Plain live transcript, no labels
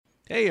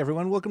Hey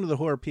everyone, welcome to the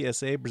Horror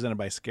PSA presented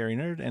by Scary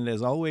Nerd, and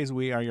as always,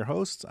 we are your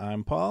hosts.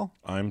 I'm Paul.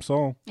 I'm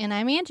Saul. And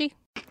I'm Angie.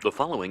 The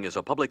following is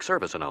a public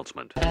service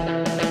announcement.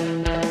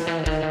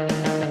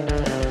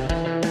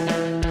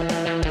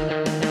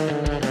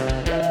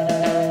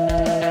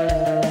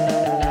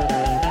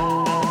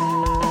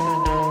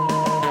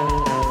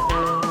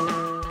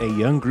 A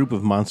young group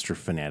of monster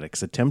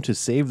fanatics attempt to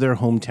save their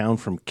hometown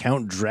from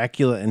Count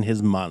Dracula and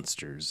his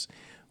monsters.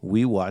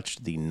 We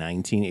watched the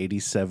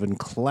 1987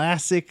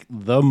 classic,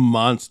 The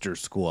Monster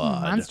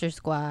Squad. Monster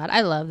Squad.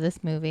 I love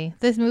this movie.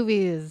 This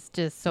movie is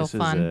just so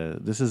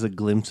fun. This is a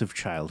glimpse of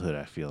childhood,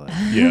 I feel like.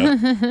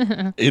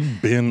 Yeah. It'd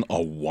been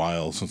a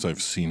while since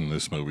I've seen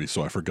this movie,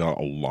 so I forgot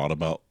a lot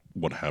about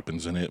what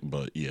happens in it.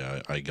 But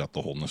yeah, I got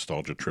the whole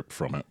nostalgia trip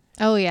from it.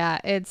 Oh, yeah.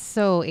 It's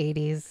so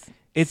 80s.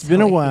 It's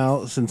been a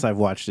while since I've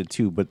watched it,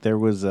 too, but there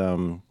was...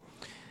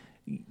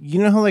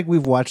 You know how like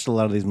we've watched a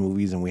lot of these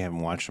movies and we haven't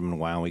watched them in a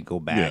while and we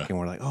go back and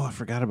we're like, oh, I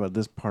forgot about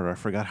this part, or I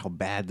forgot how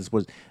bad this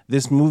was.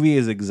 This movie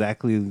is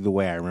exactly the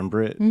way I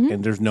remember it,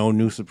 and there's no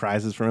new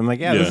surprises from it. I'm like,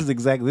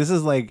 this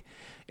is like,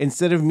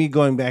 instead of me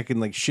going back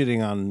and like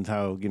shitting on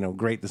how,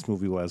 great this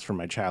movie was from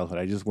my childhood,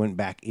 I just went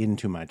back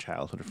into my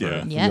childhood for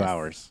a few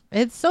hours.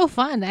 It's so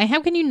fun.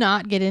 How can you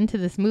not get into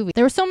this movie?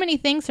 There were so many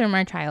things from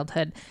our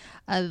childhood.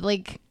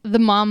 Like the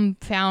mom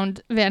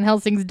found Van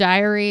Helsing's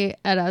diary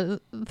at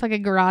a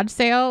fucking garage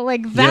sale.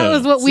 Like that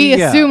was what we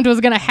assumed was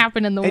going to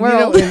happen in the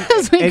world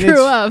as we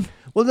grew up.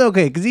 Well,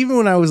 okay, because even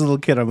when I was a little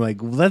kid, I'm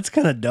like, well, that's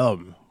kind of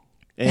dumb.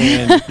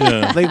 And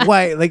like,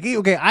 why? Like,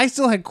 okay, I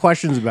still had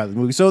questions about the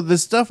movie. So the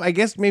stuff, I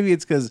guess maybe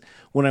it's because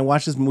when I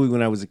watched this movie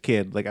when I was a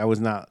kid, like I was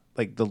not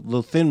like the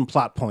little thin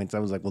plot points. I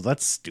was like, well,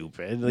 that's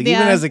stupid. Like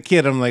even as a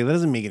kid, I'm like, that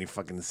doesn't make any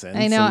fucking sense.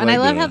 I know, and I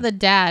love how the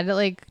dad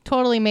like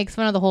totally makes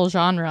fun of the whole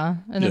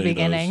genre in the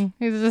beginning.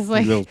 He's just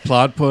like those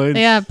plot points.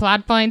 Yeah,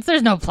 plot points.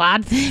 There's no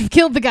plot. They've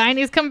killed the guy and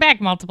he's come back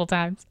multiple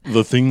times.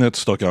 The thing that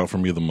stuck out for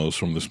me the most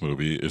from this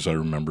movie is I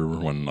remember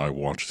when I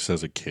watched this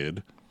as a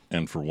kid,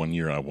 and for 1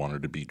 year I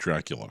wanted to be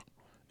Dracula.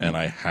 And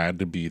I had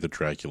to be the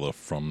Dracula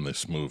from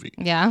this movie.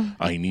 Yeah.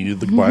 I needed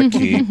the black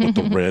cape with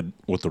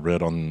the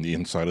red on the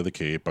inside of the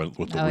cape,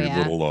 with the weird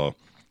little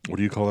what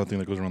do you call that thing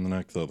that goes around the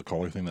neck? The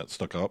collar thing that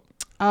stuck up?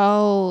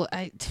 Oh,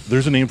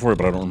 there's a name for it,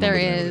 but I don't remember. There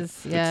the name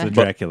is, of it. yeah. It's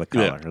the Dracula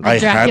collar. Yeah.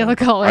 Dracula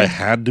collar. I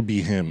had to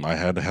be him. I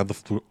had to have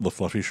the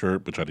fluffy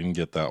shirt, which I didn't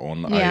get that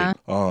one. Yeah.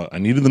 I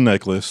needed the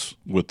necklace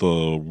with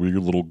the weird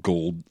little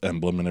gold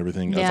emblem and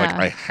everything. Yeah. It's like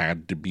I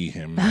had to be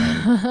him.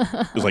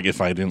 It was like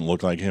if I didn't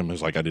look like him, it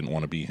was like I didn't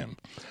want to be him.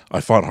 I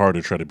fought hard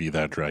to try to be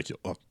that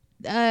Dracula.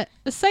 A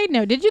side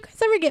note, did you guys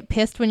ever get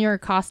pissed when your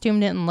costume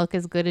didn't look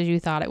as good as you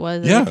thought it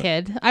was as a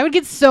kid? I would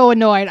get so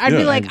annoyed. I'd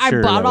be like, I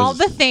bought all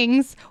the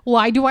things.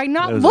 Why do I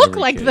not look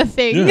like the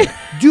thing? Yeah.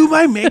 Do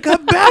my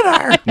makeup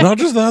better. Not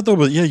just that, though,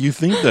 but you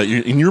think that.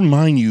 In your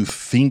mind, you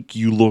think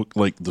you look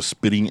like the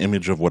spitting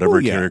image of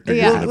whatever character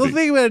you're going to be. Well,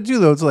 think about it, too,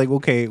 though. It's like,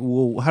 okay,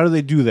 well, how do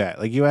they do that?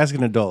 Like, you ask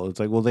an adult. It's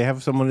like, well, they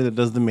have somebody that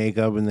does the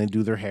makeup, and they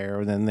do their hair,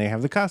 and then they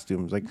have the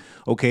costumes. Like,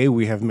 okay,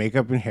 we have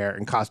makeup and hair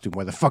and costume.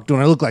 Why the fuck don't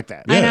I look like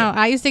that? Yeah. I know.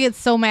 I used to get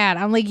so mad.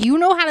 I'm like, you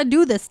know how to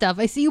do this stuff.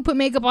 I see you put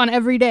makeup on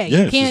every day.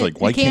 Yeah, you can't, like,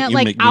 why can't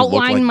make me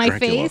outline look like my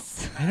Dracula?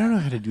 face. I don't know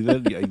how to do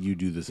that. You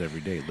do this every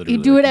day, literally.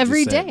 You do it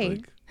every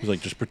day. He's like,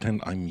 just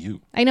pretend I'm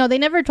you. I know. They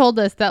never told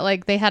us that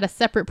like they had a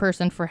separate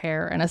person for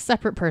hair and a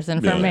separate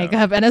person for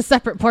makeup and a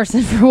separate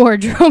person for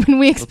wardrobe, and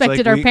we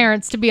expected our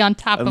parents to be on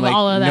top of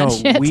all of that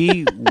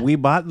shit. we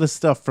bought the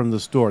stuff from the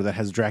store that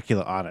has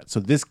Dracula on it, so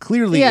this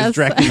clearly is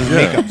Dracula's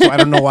makeup. So I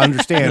don't know. I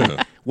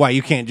understand why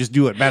you can't just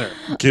do it better.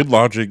 Kid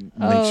logic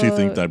makes you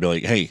think that. I'd be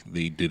like, hey,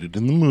 they did it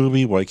in the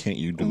movie. Why can't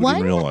you do it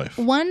in real life?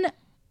 One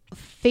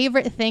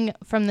favorite thing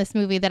from this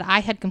movie that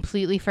I had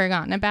completely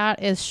forgotten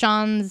about is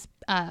Sean's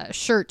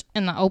shirt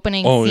in the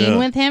opening scene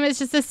with him. It's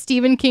just a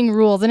Stephen King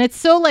rules, and it's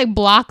so like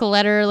block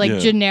letter, like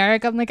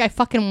generic. I'm like, I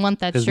fucking want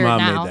that His shirt mom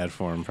now. made that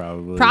for him,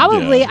 probably.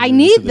 Probably, I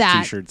need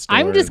that.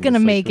 I'm just gonna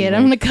make it.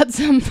 I'm gonna cut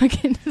some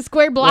fucking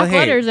square block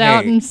letters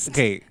out and.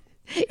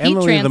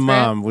 Emily the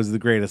mom was the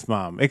greatest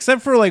mom,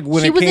 except for like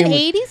when she it was came. An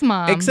 80s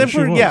mom. Except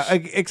for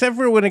except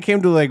for when it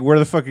came to like where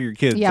the fuck are your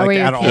kids? Yeah, like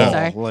where at your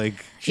kids all. Like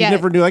she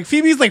never knew. Like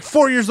Phoebe's like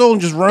 4 years old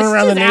and just running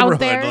around the neighborhood, out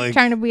there like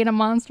trying to be in a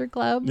monster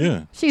club.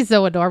 Yeah, she's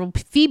so adorable.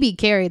 Phoebe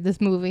carried this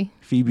movie.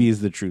 Phoebe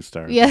is the true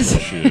star. Yes,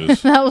 she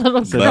is. That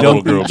little girl. So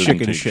don't be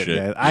chicken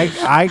shit.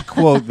 I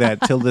quote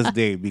that till this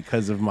day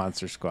because of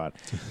Monster Squad.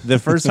 The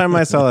first time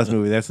I saw this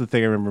movie, that's the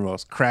thing I remember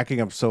most.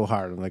 Cracking up so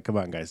hard. I'm like, come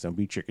on, guys, don't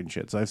be chicken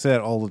shit. So I've said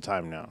it all the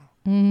time now.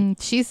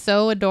 She's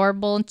so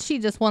adorable, and she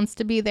just wants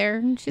to be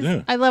there.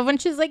 I love when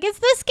she's like, "It's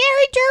the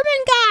scary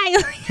German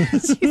guy."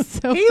 She's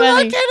so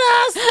funny. Look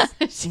at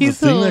us. She's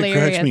the thing hilarious.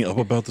 that cracks me up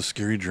about the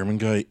scary German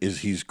guy is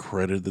he's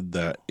credited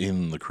that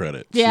in the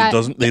credits. Yeah,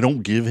 they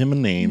don't give him a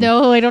name.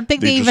 No, I don't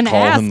think they even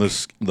call ask. him the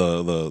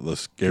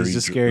scary. He's the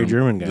scary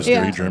German guy. The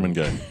scary German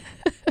guy.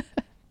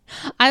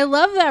 I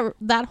love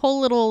that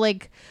whole little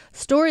like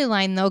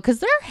storyline though, because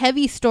there are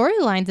heavy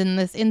storylines in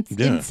this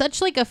in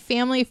such like a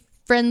family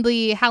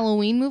friendly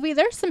Halloween movie,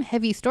 there's some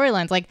heavy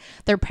storylines. Like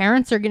their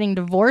parents are getting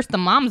divorced. The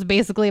mom's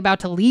basically about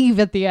to leave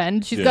at the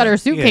end. She's got her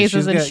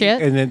suitcases and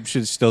shit. And then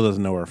she still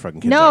doesn't know where her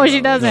fucking kids no, are.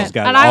 She doesn't. She's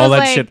got and all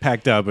that shit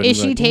packed up. And is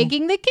she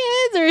taking the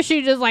kids or is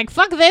she just like,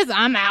 fuck this,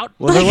 I'm out?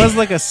 Well, there was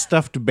like a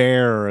stuffed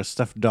bear or a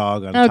stuffed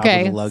dog on top of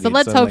the luggage. So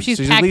let's hope she's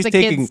packed the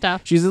kids'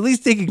 stuff. She's at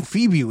least taking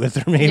Phoebe with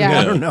her, maybe.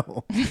 I don't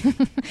know.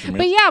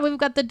 But yeah, we've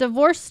got the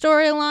divorce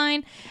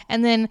storyline,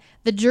 and then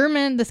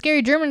the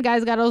scary German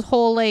guy's got his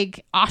whole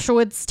like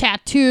Auschwitz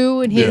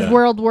tattoo and his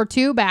World War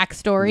II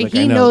backstory. Like,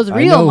 he knows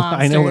real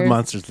monsters. I know what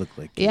monsters look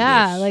like.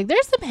 Yeah, like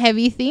there's some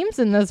heavy themes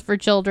in this for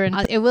children.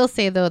 I will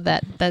say though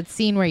that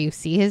scene where you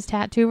see his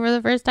tattoo for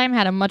the first time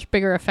had a much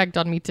bigger effect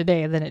on me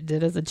today than it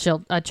did as a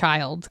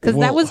child, because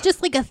that was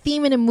just like a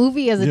theme in a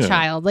movie as a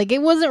child. Like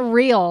it wasn't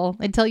real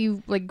until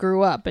you like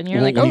grew up and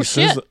you're like, oh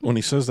shit. When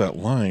he says that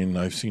line,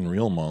 I've seen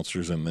real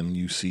monsters, and then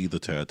you see the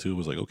tattoo, it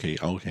was like,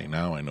 okay,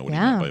 now I know what he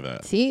meant by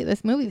that. See,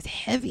 this movie is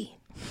heavy.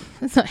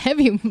 It's a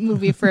heavy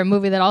movie for a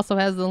movie that also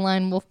has the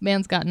line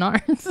Wolfman's got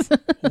nards.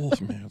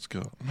 Wolfman's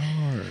got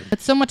nards.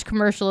 But so much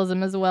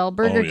commercialism as well.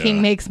 Burger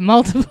King makes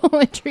multiple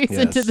entries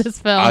into this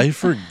film. I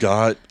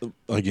forgot,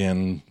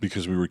 again,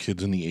 because we were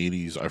kids in the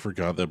 80s, I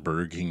forgot that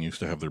Burger King used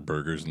to have their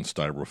burgers in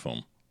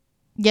styrofoam.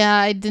 Yeah,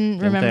 I didn't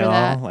remember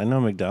that. I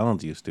know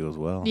McDonald's used to as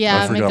well.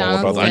 Yeah, I forgot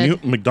McDonald's all about that. I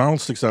did. knew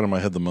McDonald's sticks out in my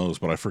head the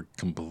most, but I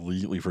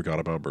completely forgot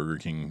about Burger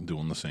King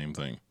doing the same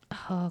thing.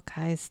 Oh,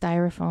 guys,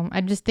 styrofoam.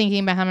 I'm just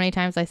thinking about how many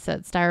times I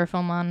set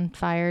styrofoam on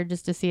fire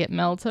just to see it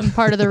melt. And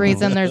part of the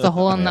reason there's a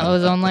hole in the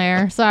ozone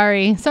layer.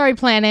 Sorry,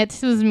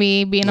 planet. It was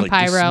me being a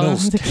pyro. It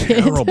smells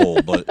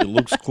terrible, but it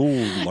looks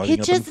cool.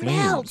 It just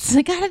melts.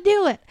 I gotta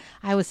do it.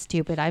 I was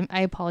stupid.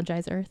 I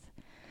apologize, Earth.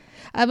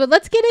 But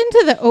let's get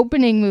into the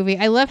opening movie.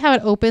 I love how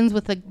it opens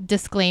with a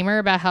disclaimer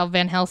about how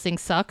Van Helsing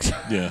sucked.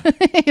 Yeah.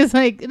 It's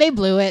like, they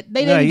blew it.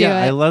 They didn't do it.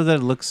 I love that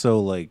it looks so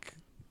like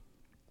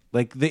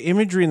the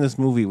imagery in this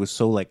movie was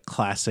so like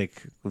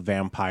classic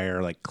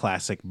vampire, like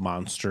classic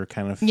monster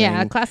kind of thing.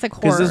 Yeah, classic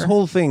horror. Because this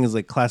whole thing is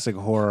like classic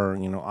horror,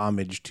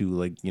 homage to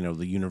like,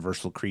 the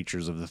universal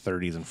creatures of the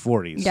 30s and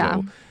 40s. Yeah.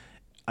 So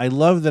I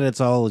love that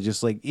it's all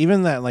just like,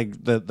 even that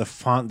like the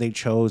font they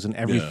chose and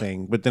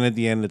everything, but then at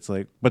the end it's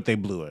like, but they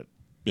blew it.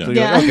 Yeah. So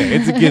like, okay,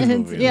 it's a kids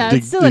movie.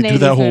 It's still they an do 80s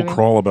that whole movie.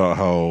 crawl about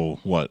how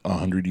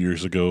 100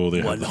 years ago they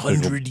had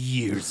 100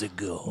 years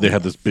ago they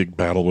had this big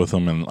battle with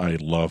them, and I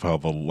love how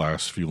the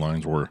last few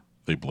lines were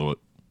they blew it.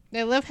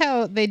 I love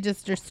how they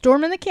just are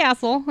storming the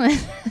castle.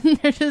 And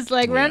they're just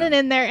like running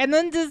in there, and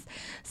then just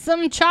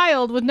some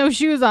child with no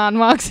shoes on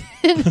walks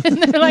in, and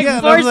they're like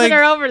forcing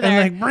her over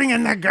there. And like, bring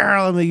in that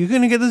girl. I'm like, you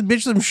gonna get this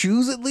bitch some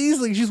shoes at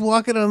least? Like, she's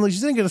walking on, like,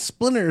 she's gonna get a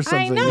splinter or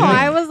something. I know.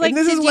 I was like,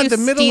 this did is you the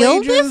Middle steal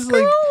Ages? this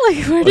girl?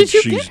 Like, where did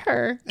you get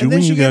her?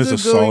 Doing you guys a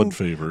solid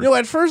favor. No,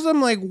 at first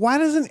I'm like, why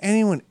doesn't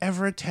anyone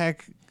ever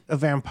attack a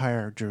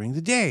vampire during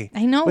the day?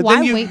 I know. But Why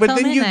then wait till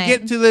midnight? you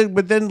get to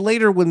but then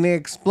later when they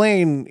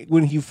explain,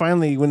 when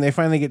they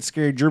finally get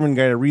scared German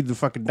guy to read the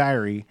fucking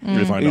diary,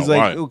 he's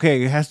like,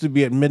 okay, it has to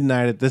be at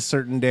midnight at this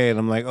certain day, and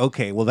I'm like,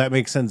 okay, well that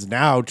makes sense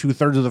now.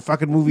 2/3 of the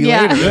fucking movie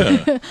later.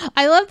 Yeah.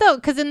 I love though,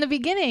 because in the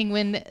beginning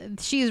when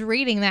she's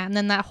reading that, and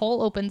then that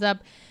hole opens up,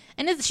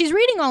 and she's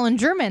reading all in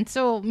German.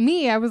 So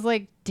I was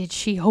like, did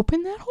she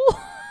open that hole?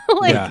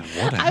 What I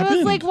happened?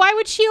 was like, why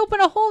would she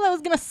open a hole that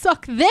was gonna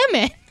suck them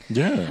in?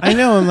 Yeah, I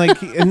know,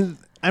 and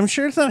I'm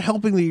sure it's not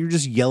helping that you're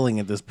just yelling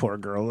at this poor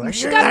girl. Like,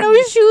 she got no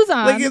shoes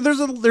on. Like,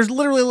 there's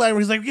literally a line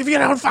where he's like, if you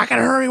don't fucking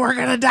hurry, we're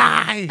gonna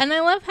die. And I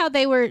love how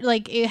they were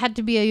like, it had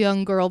to be a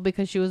young girl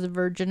because she was a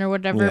virgin or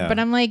whatever. Yeah. But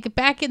I'm like,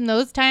 back in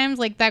those times,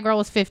 like that girl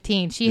was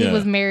 15. She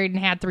was married and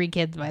had 3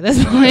 kids by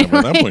this point.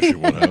 By that point she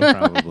would have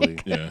probably.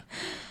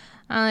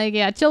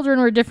 Yeah. Children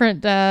were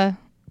different. The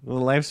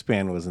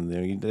lifespan wasn't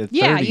there. At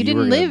 30, you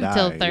didn't live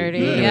till 30.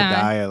 You were gonna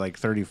Yeah. die at like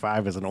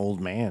 35 as an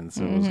old man.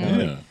 So it was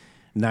kind of like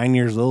 9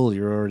 years old.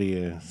 You're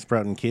already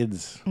sprouting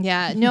kids.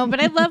 Yeah, no, but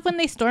I love when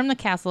they storm the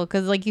castle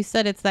because, like you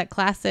said, it's that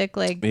classic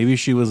like Maybe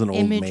she was an old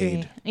imagery.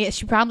 maid. Yeah,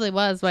 she probably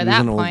was by She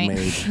that was an point. old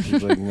maid.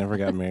 She's like never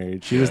got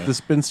married. She was the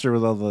spinster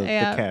with all the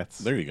cats.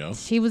 There you go.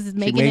 She was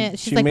making it.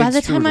 She's she like, made by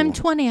the time I'm strudel.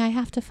 20, I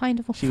have to find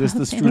a. She was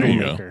the There you strudel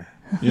go. maker.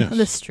 Yes.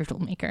 The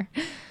strudel maker.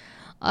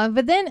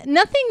 But then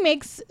nothing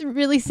makes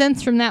really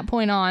sense from that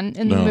point on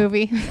in the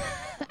movie.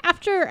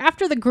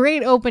 After the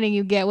great opening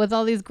you get with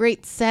all these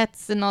great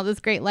sets and all this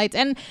great lights,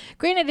 and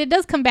granted, it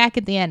does come back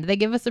at the end. They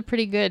give us a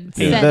pretty good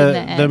set in the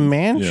end. The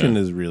mansion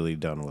is really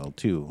done well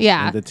too.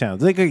 Yeah. In the town.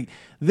 Like,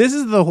 this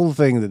is the whole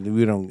thing that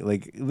we don't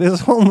like.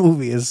 This whole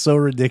movie is so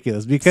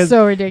ridiculous because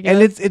So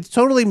ridiculous. and it's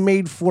totally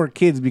made for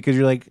kids because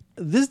you're like,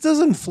 this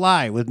doesn't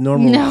fly with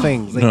normal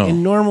things. Like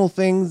in normal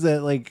things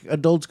that like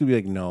adults could be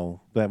like,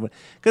 no,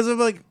 because of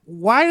like,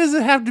 why does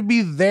it have to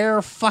be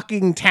their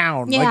fucking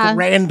town like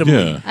randomly?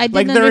 Yeah. I didn't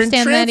like they're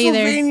understand in that either.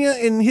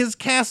 Transylvania in his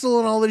castle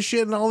and all this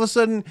shit, and all of a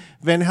sudden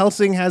Van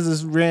Helsing has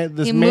this He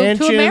moved to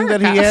mansion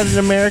that he America. had in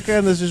America,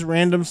 and this just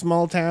random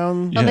small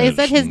town. Well, they Yeah,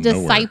 said his just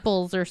nowhere.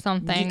 disciples or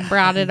something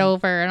brought it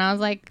over, and I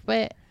was like,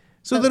 but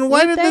So then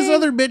why did this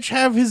other bitch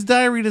have his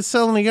diary to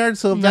sell in the yard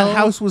sale if that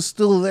house was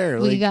still there?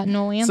 We got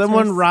no answers.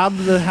 Someone robbed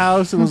the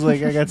house and was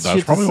like, I got shit to sell.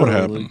 That's probably what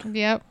happened. Like,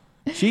 yep.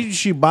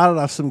 She bought it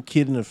off some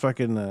kid in a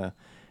fucking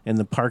in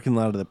the parking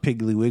lot of the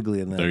Piggly Wiggly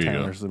in that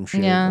town or some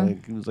shit. Yeah,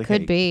 like, it was like,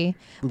 could be.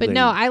 But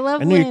no, I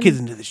love I know your kid's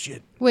into this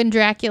shit. When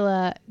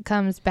Dracula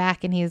comes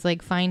back and he's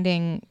like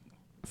finding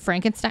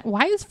Frankenstein.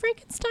 Why is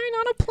Frankenstein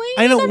on a plane?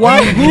 I know.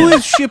 Why? Who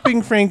is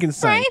shipping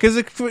Frankenstein? Because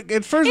at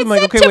first I'm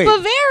like, okay, wait.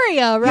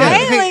 Bavaria,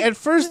 right? Yeah, okay, at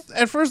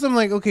first I'm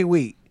like, okay,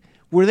 wait.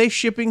 Were they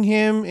shipping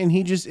him and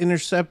he just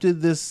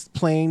intercepted this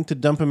plane to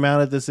dump him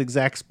out at this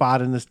exact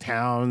spot in this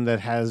town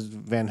that has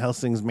Van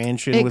Helsing's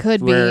mansion? It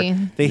could be.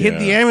 They hid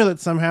the amulet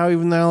somehow,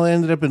 even though it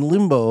ended up in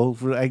limbo.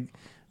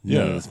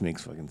 None of this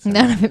makes fucking sense.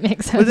 None of it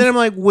makes sense. But then I'm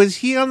like, was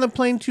he on the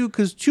plane too?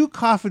 Because 2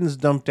 coffins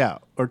dumped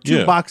out, or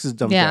 2 boxes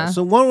dumped out.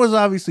 So one was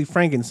obviously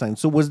Frankenstein.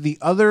 So was the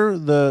other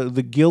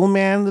the Gill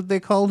Man that they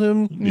called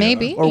him?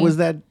 Maybe. Or was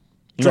that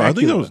Dracula? No, I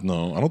think that was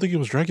I don't think it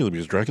was Dracula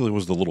because Dracula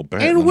was the little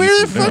bat. And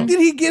where the fuck did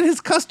he get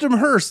his custom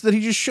hearse that he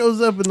just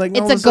shows up and like?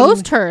 It's a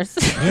ghost hearse.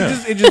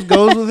 It just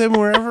goes with him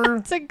wherever.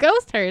 It's a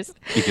ghost hearse.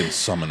 He can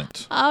summon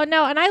it. Oh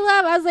no! And I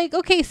was like,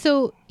 okay,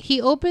 so he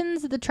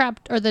opens the trap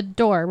or the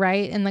door,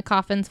 right, and the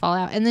coffins fall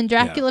out, and then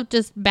Dracula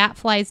just bat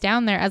flies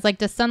down there. I was like,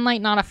 does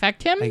sunlight not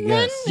affect him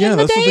then in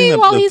the day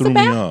while he's a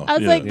bat? I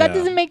was like, that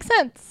doesn't make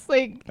sense.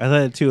 Like I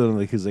thought it too.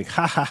 And he's like,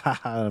 ha ha ha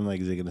ha. I'm like,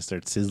 is he gonna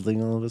start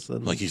sizzling all of a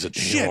sudden? Like he's a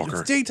shit.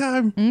 daywalker. It's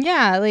daytime.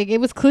 Yeah, like it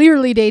was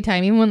clearly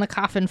daytime, even when the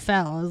coffin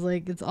fell. I was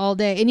like, it's all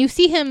day, and you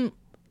see him.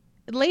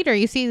 Later,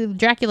 you see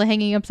Dracula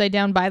hanging upside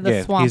down by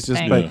the swamp. He's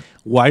just like,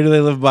 why do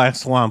they live by a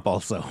swamp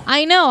also?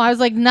 I know. I was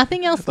like,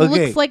 nothing else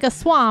looks like a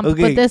swamp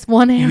but this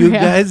one area. You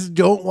guys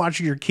don't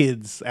watch your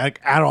kids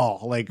at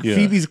all. Like,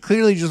 Phoebe's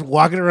clearly just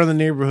walking around the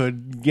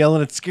neighborhood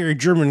yelling at scary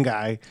German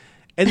guy.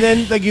 And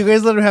then, like, you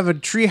guys let her have a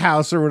tree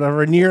house or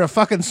whatever near a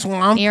fucking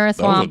swamp. Near a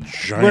swamp.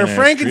 Where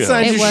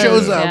Frankenstein just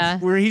shows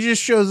up. Where he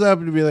just shows up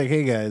and be like,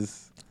 hey,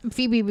 guys.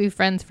 Phoebe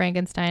befriends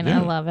Frankenstein.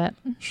 I love it.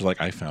 She's like,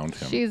 I found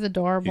him. She's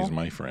adorable. He's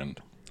my friend.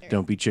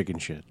 Don't be chicken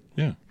shit.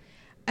 Yeah.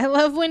 I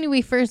love when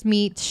we first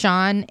meet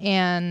Sean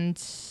and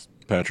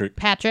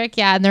Patrick.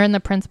 Yeah, and they're in the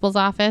principal's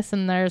office,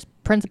 and there's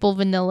Principal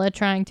Vanilla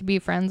trying to be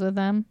friends with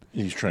them.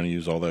 He's trying to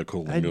use all that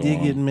cool lingo. I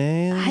dig it,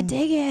 man. I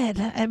dig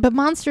it. But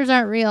monsters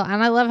aren't real.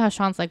 And I love how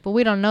Sean's like, but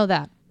we don't know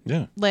that.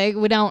 Yeah. Like,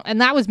 we don't.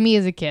 And that was me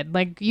as a kid.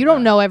 Like, you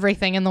don't know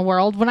everything in the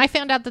world. When I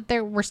found out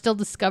that we're still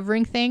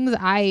discovering things,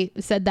 I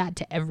said that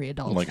to every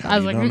adult. Like, I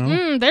was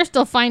like, they're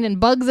still finding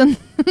bugs in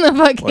the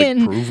fucking.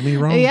 Like, prove me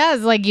wrong? Yeah,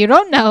 it's like, you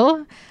don't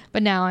know.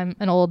 But now I'm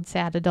an old,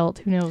 sad adult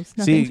who knows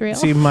nothing's real.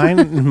 See, mine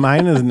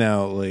is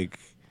now like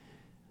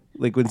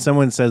when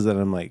someone says that,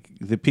 I'm like,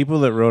 the people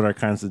that wrote our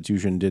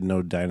Constitution didn't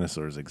know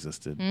dinosaurs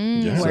existed.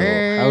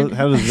 So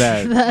how does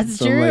that? That's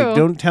true. I'm like,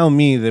 don't tell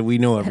me that we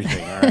know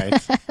everything. All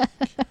right.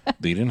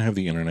 They didn't have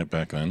the internet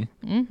back then.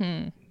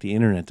 Mm-hmm. The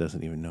internet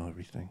doesn't even know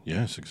everything.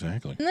 Yes,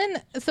 exactly. And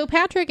then, so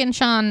Patrick and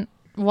Sean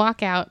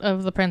walk out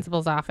of the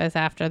principal's office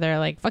after they're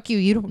like, fuck you,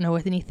 you don't know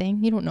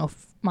anything. You don't know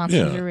if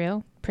monsters are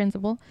real,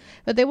 principal.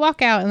 But they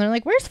walk out and they're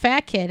like, where's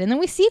Fat Kid? And then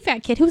we see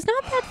Fat Kid, who's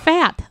not that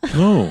fat.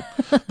 No.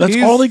 That's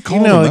all they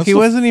call him. Like he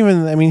wasn't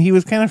even, I mean, he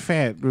was kind of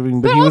fat, but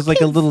he was like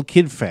a little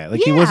kid fat.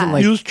 Like he wasn't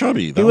like. He was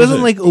chubby. He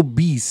wasn't like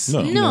obese.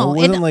 No,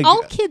 and like,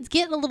 all kids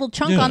get a little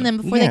chunk on them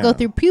before they go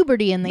through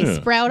puberty and they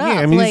sprout up.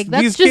 I mean, like,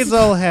 these kids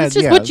all had, that's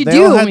just what you they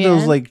do, all had man.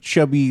 those like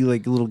chubby,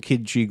 like little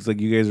kid cheeks. Like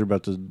you guys are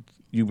about to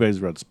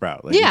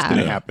sprout. Like it's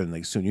gonna happen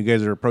like soon. You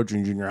guys are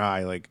approaching junior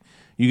high. Like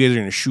you guys are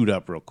gonna shoot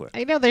up real quick.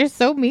 I know, they're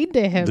so mean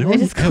to him. They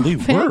just call him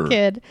Fat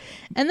Kid.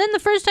 And then the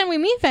first time we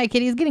meet Fat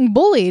Kid, he's getting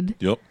bullied.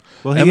 Yep.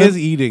 Well, he is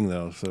eating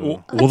though,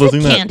 so the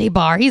thing candy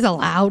bar. He's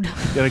allowed.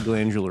 Got a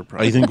glandular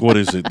problem. I think what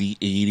is it? The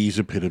 '80s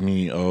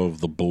epitome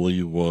of the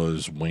bully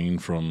was Wayne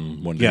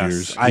from Wonder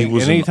Years.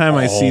 Anytime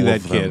I see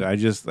that kid, I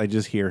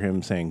just hear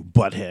him saying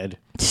 "butthead"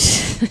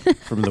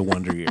 from the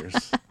Wonder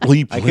Years.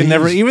 Well, I can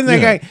never. Even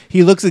that guy,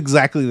 he looks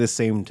exactly the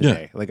same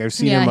today. Like I've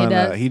seen him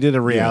on. He did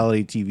a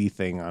reality TV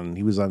thing on.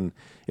 He was on.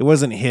 It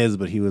wasn't his,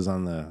 but he was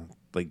on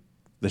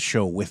the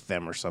show with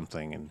them or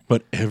something.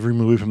 But every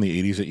movie from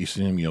the 80s that you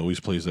see him, he always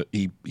plays that.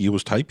 He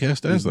was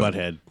typecast as that.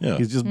 Butthead. Yeah.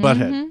 He's just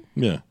Butthead.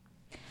 Yeah.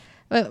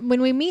 But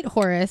when we meet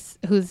Horace,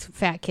 who's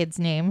Fat Kid's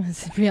name,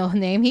 his real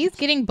name, he's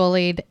getting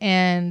bullied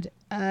and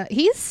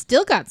he's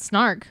still got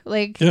snark.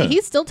 Like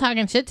he's still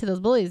talking shit to those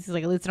bullies. He's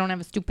like, at least I don't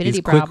have a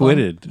stupidity problem. He's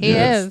quick-witted. He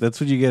is.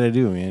 That's what you got to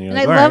do, man. You're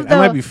like, all right, I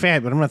might be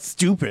fat, but I'm not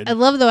stupid. I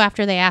love though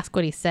after they ask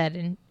what he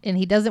said and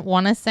he doesn't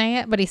want to say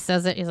it, but he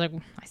says it. He's like,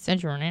 I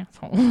said you're an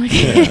asshole.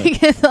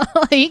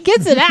 He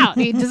gets it out.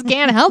 He just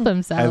can't help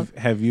himself.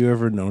 Have you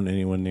ever known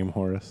anyone named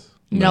Horace?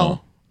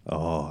 No.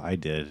 Oh, I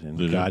did,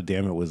 and God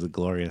damn it, was it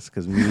glorious?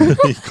 Because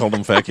he called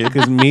him Fat Kid.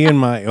 Because me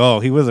and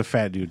he was a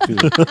fat dude too.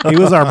 He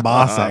was our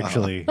boss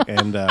actually,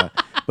 and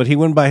but he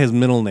went by his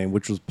middle name,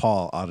 which was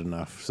Paul. Odd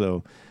enough,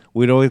 so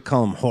we'd always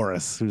call him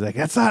Horace. He was like,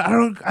 "That's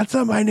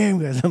not my name,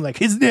 guys." I'm like,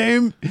 "His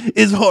name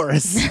is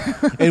Horace,"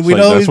 and we'd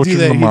always do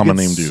that. He'd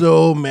get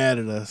so mad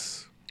at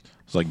us.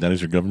 It's like, that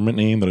is your government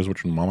name. That is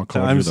what your mama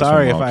called you. I'm That's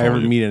sorry what if Mama I ever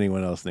called you. meet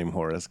anyone else named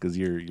Horace, because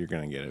you're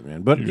gonna get it,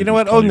 man. But You're you know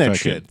just what? calling Own you that fat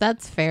shit. kid.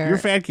 That's fair. You're a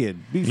fat kid.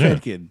 Big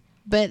fat kid.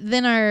 But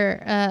then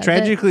our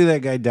Tragically,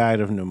 that guy died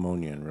of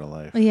pneumonia in real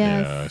life.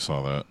 Yeah, I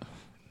saw that.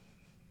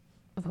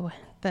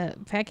 The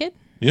fat kid?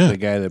 Yeah. The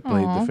guy that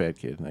played the fat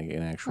kid, like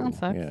an actual. That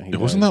sucks. Yeah, It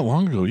wasn't that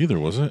long ago either,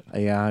 was it?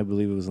 Yeah, I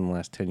believe it was in the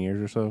last 10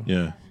 years or so.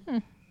 Yeah.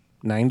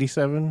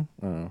 97?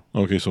 Oh.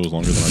 Okay, so it was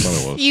longer than I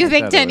thought it was. You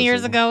think thought 10 it was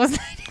years a- ago was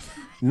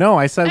No,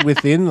 I said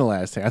within the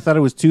last 10. I thought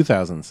it was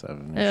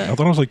 2007. I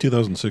thought it was like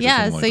 2006 or Yeah,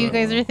 something so like you that.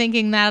 guys are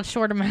thinking that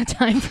short amount of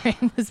time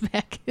frame was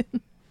back in.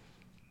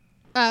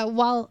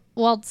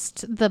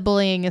 Whilst the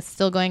bullying is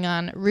still going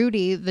on,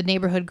 Rudy, the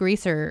neighborhood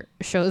greaser,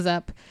 shows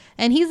up,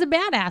 and he's a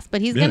badass,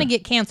 but he's gonna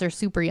get cancer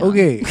super young.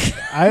 Okay,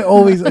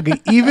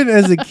 even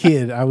as a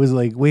kid, I was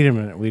like, wait a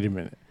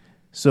minute.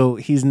 So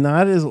he's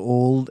not as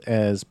old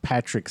as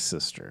Patrick's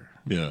sister.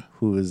 Yeah.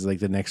 Who is like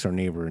the next door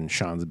neighbor and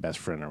Sean's best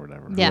friend or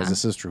whatever. Yeah. Who has a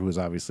sister who was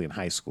obviously in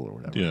high school or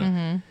whatever. Yeah.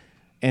 Mm-hmm.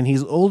 And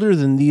he's older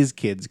than these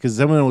kids because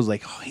someone was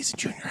like, oh, he's in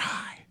junior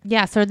high.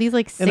 Yeah, so are these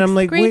like sixth And I'm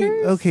like,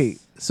 graders? wait, okay.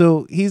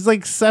 So he's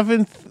like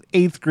 7th,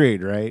 8th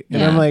grade, right?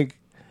 And Yeah. I'm like,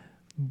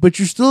 but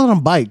you're still on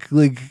a bike.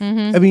 Like,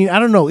 Mm-hmm. I mean, I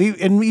don't know.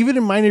 And even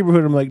in my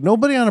neighborhood, I'm like,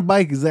 nobody on a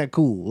bike is that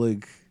cool.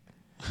 Like,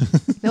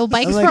 No,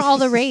 bikes like- were all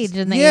the rage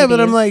in the yeah, 80s. but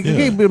I'm like,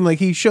 okay, Yeah. but I'm like,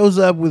 he shows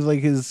up with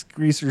like his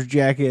greaser's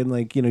jacket and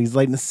like, he's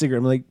lighting a cigarette.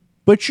 I'm like,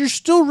 but you're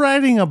still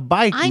riding a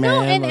bike, I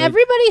know, man. and Like,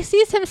 everybody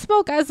sees him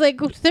smoke. I was like,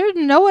 there's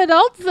no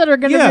adults that are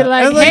going to yeah, be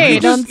like, and, hey, he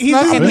don't he's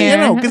smoke in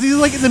here. because he's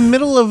like in the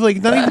middle of like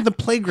not even the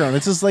playground.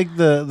 It's just like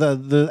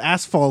the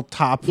asphalt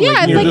top. Yeah, like,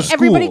 it's near the like school.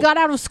 everybody got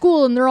out of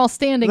school and they're all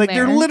standing Like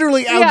there. they're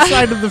literally Yeah.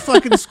 outside of the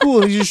fucking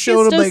school. And he just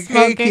showed He's up just like,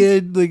 "Hey smoking.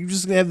 kid, like you're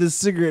just gonna have this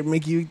cigarette and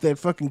make you eat that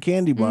fucking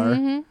candy bar.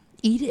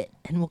 Eat it,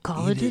 and we'll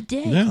call it a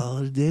day. Yeah. Call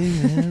it a day,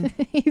 man.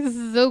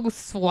 He's so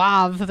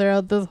suave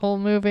throughout this whole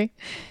movie.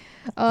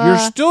 You're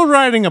still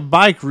riding a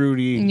bike,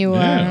 Rudy. You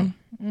Yeah.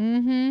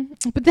 are.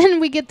 But then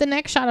we get the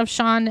next shot of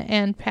Sean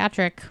and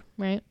Patrick,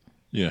 right?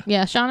 Yeah.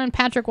 Yeah, Sean and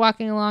Patrick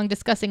walking along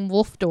discussing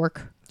Wolf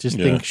Dork. Just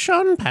Yeah. think,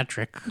 Sean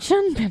Patrick.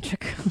 Sean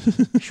Patrick.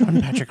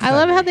 Sean Patrick. I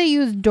love how Flannery. they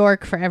use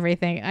dork for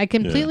everything. I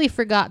completely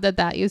forgot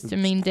that used to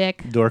mean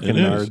dick. Dork and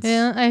It is. Nards.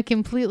 Yeah, I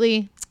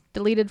completely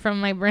deleted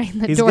from my brain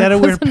that He's dork got to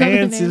was wear another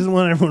pants. He name. doesn't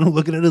want everyone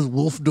looking at his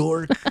wolf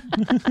dork.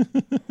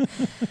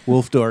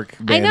 Wolf dork.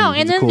 I band. know. It's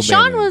And a then cool band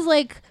Sean name. was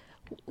like,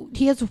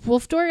 he has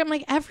wolf dork. I'm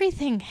like,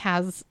 everything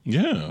has,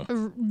 Yeah.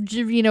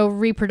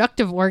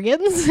 reproductive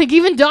organs. Like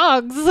even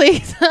dogs, like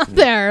it's out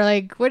there.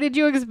 Like, what did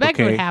you expect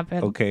would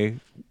happen? Okay.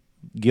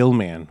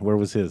 Gillman, where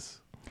was his?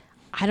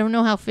 I don't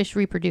know how fish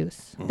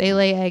reproduce. They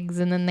lay eggs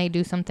and then they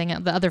do something.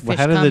 The other Well, fish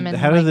how do come the- and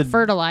how do like, the-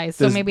 fertilize.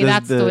 So does- maybe does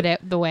that's the-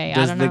 the way. I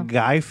Does don't the know.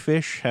 guy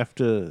fish have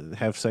to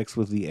have sex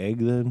with the egg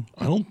then?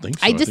 I don't think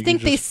so. I just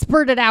think they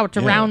spurt it out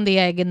around the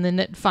egg and then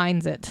it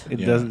finds it. It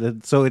Yeah. does.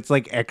 So it's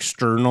like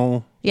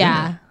external.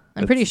 Yeah.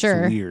 I'm pretty That's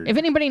sure. weird. If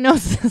anybody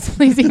knows this,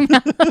 please email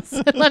us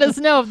and let us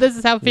know if this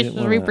is how fishes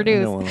reproduce.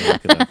 I don't wanna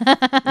look it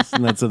up. It's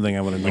not something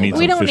I want to know. need about.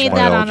 We some don't fish need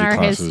that on biology our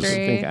classes. I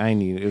history. think I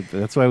need it.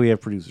 That's why we have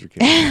producer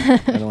kids.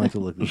 I don't like to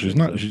look. This She's shit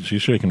not. up.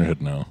 She's shaking her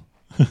head now.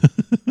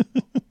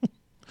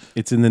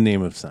 It's in the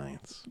name of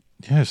science.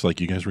 Yeah, it's like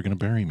you guys were going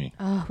to bury me.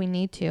 Oh, we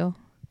need to.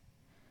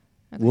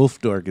 Wolf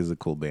Dork is a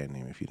cool band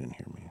name. If you didn't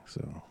hear me,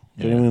 so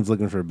if Yeah. anyone's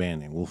looking for a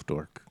band name, Wolf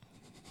Dork.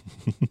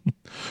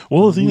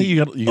 Well, the thing that you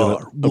got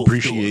Wolf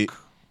appreciate. Dork.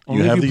 You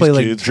Only have if you these play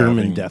like kids German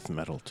having- death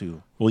metal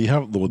too. Well, you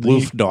have the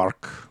Wolf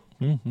Dork.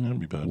 That'd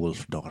be bad.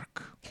 Wolf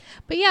Dork.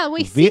 But yeah,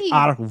 we see We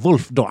are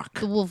Wolf Dork.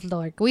 the wolf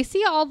dork. We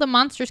see all the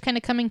monsters kind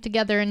of coming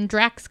together and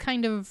Drax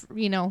kind of,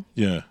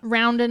 Yeah.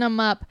 rounding them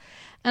up.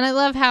 And I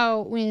love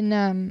how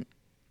when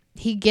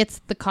he gets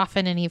the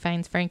coffin and he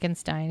finds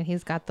Frankenstein,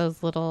 he's got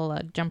those little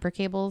jumper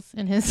cables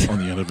in his On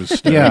the end of his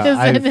staff.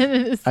 Yeah, in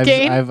his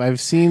cane. I've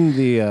seen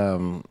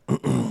the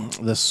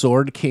the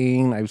sword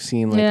cane. I've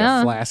seen like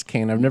Yeah. a flask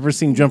cane. I've never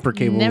seen jumper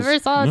cables. Never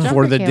saw a for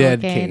jumper the cable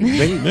dead cane.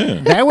 cane. Yeah.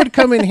 That would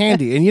come in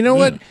handy. And you know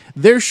what?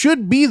 There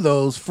should be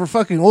those for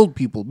fucking old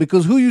people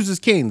because who uses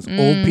canes? Mm.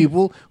 Old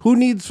people. Who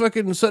needs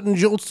fucking sudden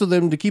jolts to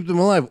them to keep them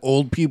alive?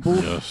 Old people.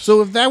 Yes.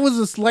 So if that was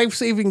a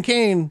life-saving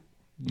cane,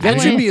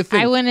 that should be a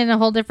thing. I went in a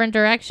whole different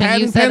direction. You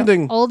Patent said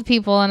pending. old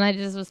people, and I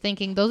just was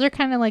thinking those are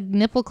kind of like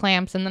nipple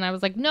clamps, and then I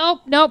was like,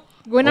 nope,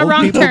 we're in a Old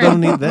wrong people turn.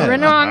 don't need that.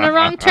 We're on the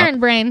wrong turn,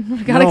 brain.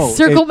 We gotta No,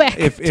 circle back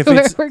to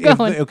where we're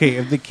going.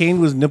 If the cane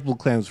was nipple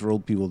clamps for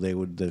old people,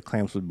 the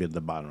clamps would be at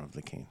the bottom of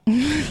the cane.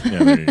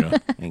 Yeah, there you go.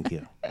 Thank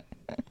you.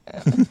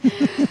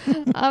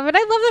 But I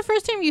love the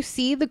first time you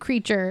see the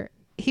creature.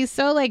 He's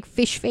so like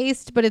fish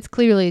faced, but it's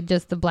clearly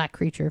just the black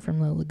creature from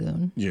the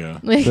lagoon. Yeah.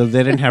 Like, So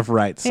they didn't have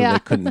rights, so Yeah. they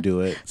couldn't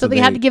do it. so they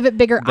had to give it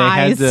bigger they had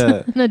eyes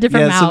to- and a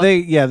different yeah, mouth.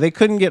 so they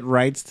couldn't get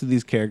rights to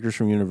these characters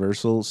from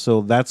Universal,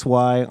 so that's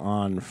why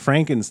on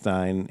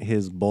Frankenstein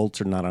his bolts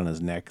are not on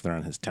his neck; they're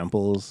on his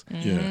temples.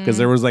 Mm. Yeah. Because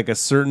there was like a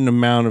certain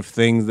amount of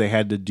things they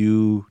had to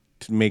do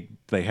to make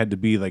they had to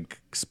be like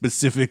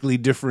specifically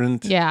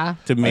different. Yeah.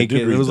 To make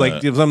it, it was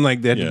like something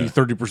like that to be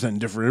 30%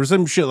 different or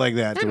some shit like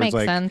that. That makes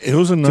sense. It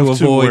was enough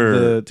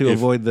to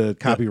avoid the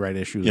copyright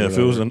issues. Yeah, if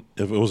it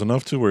was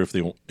enough to where if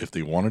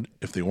they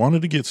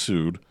wanted to get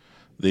sued,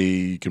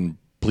 they can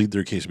plead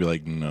their case and be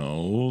like,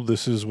 no,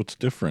 this is what's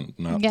different.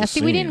 Not the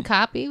same. We didn't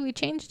copy. We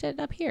changed it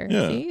up here.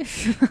 Yeah.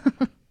 See?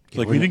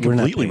 Like, we didn't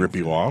completely rip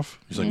you off.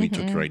 He's like, we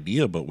took your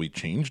idea, but we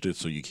changed it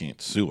so you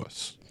can't sue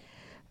us.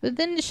 But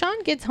then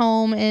Sean gets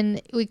home,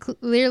 and we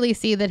clearly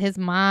see that his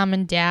mom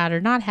and dad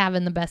are not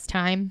having the best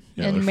time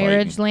in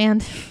marriage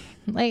land.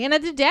 And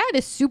the dad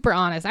is super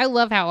honest. I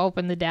love how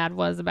open the dad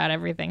was about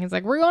everything. He's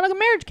like, we're going to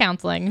marriage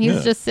counseling. And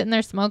he's just sitting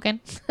there smoking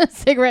a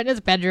cigarette in his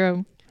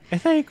bedroom. I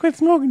thought you quit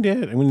smoking,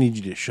 Dad. I'm going to need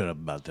you to shut up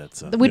about that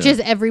stuff. Which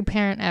is every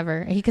parent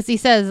ever. Because he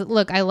says,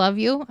 look, I love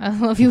you. I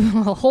love you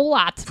a whole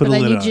lot. But I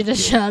need you to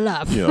shut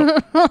up. Yeah.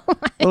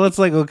 Well, it's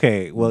like,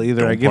 okay, well,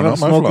 either I give up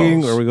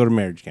smoking or we go to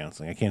marriage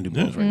counseling. I can't do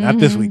both right. Not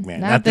this week,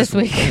 man. Not this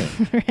week.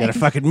 Right. Got a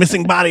fucking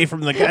missing body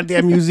from the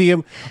goddamn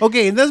museum.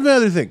 Okay, and that's my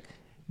other thing.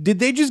 Did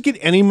they just get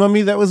any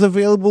mummy that was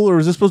available, or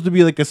is this supposed to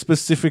be like a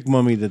specific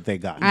mummy that they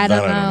got? I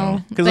don't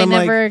know. Because they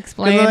never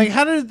explained. Like,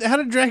 how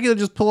did Dracula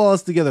just pull all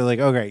this together? Like,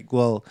 okay,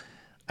 well,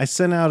 I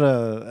sent out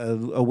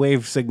a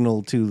wave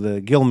signal to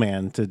the gill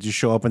man to just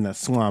show up in that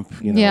swamp.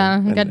 You know, yeah,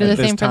 got to do the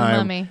same for the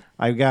mummy.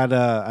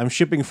 I'm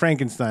shipping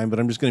Frankenstein, but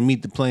I'm just going to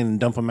meet the plane and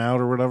dump him out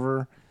or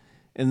whatever.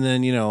 And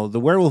then, the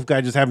werewolf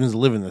guy just happens to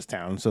live in this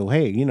town. So,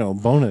 hey,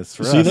 bonus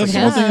for us. See, that's the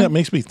one thing that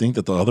makes me think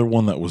that the other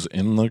one that was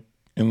in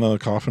the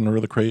coffin or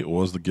the crate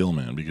was the gill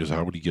man, because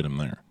how would he get him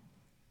there?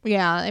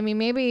 Yeah, I mean,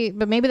 maybe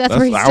that's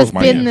where he's just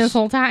been this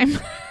whole time.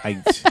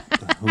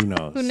 Who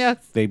knows? Who knows?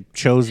 They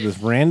chose this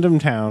random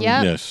town.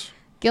 Yep. Yes.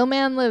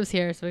 Gilman lives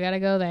here, so we got to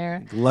go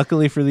there.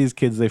 Luckily for these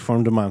kids, they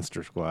formed a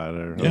monster squad.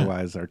 Or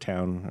otherwise, our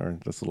town, or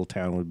this little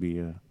town, would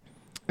be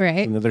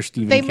right. Another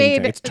Stephen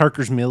King. It's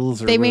Tarker's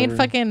Mills. Or they whatever. made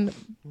fucking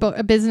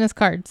business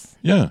cards.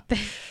 Yeah.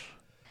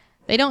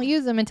 They don't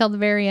use them until the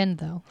very end,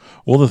 though.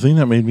 Well, the thing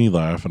that made me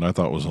laugh, and I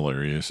thought was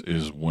hilarious,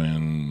 is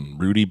when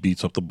Rudy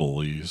beats up the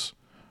bullies.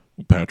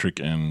 Patrick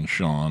and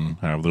Sean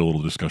have their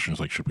little discussions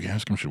like, should we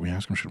ask him? Should we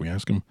ask him? Should we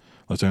ask him?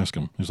 Let's ask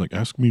him. He's like,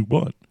 ask me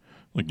what?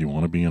 Like, you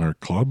want to be in our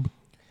club?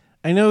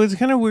 I know, it's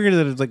kind of weird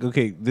that it's like,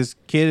 okay, this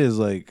kid is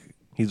like,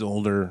 he's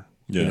older.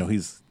 Yeah.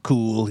 He's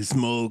cool. He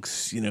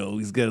smokes.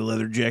 He's got a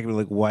leather jacket. But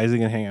like, why is he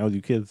gonna hang out with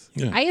you kids?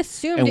 Yeah. I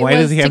assumed. And why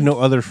does he have no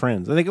other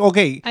friends? I think,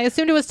 okay. I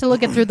assumed it was to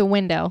look it through the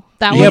window.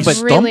 That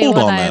was really what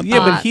I thought. Yeah,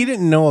 but he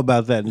didn't know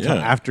about that until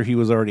after he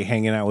was already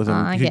hanging out with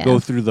him. He could go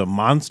through the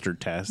monster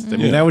test. I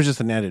mean, that was just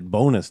an added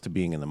bonus to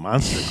being in the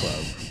monster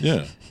club.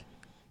 Yeah.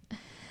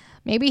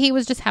 Maybe he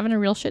was just having a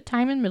real shit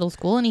time in middle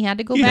school, and he had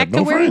to go back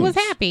to where he was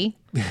happy.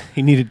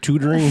 He needed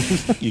tutoring.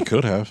 He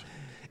could have.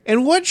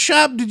 And what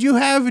shop did you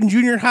have in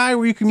junior high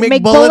where you can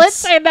make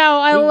bullets? I know.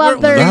 I love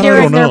their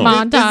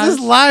montage. Is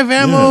this live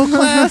ammo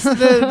class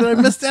that I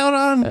missed out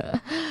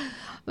on?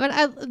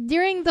 But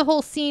during the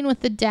whole scene with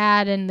the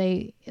dad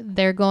and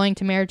they're going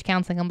to marriage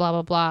counseling and blah,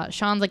 blah, blah,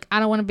 Sean's like, I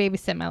don't want to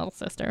babysit my little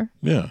sister.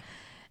 Yeah.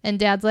 And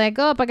dad's like,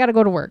 I got to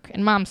go to work.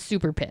 And mom's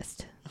super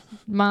pissed.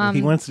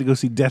 He wants to go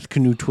see Death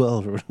Canoe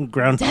 12 or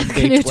Groundhog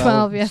Day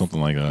 12. Yes.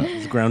 Something like that.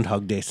 It's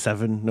Groundhog Day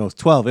 7. No, it's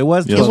 12. It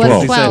was 12. It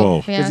was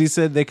 12. Because he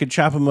said they could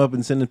chop him up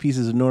and send the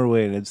pieces to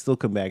Norway and it'd still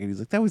come back. And he's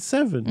like, that was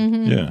 7.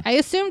 Mm-hmm. Yeah. I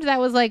assumed that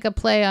was like a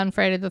play on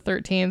Friday the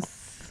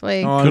 13th.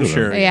 Like, I'm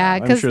sure. Yeah,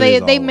 because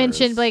they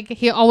mentioned like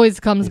he always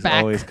comes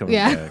back. Always comes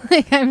back.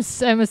 Like,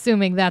 I'm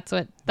assuming that's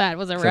what that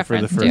was a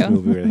reference to. For the first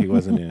movie where he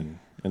wasn't in.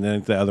 And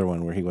then the other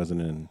one where he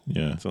wasn't in.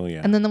 Yeah. So,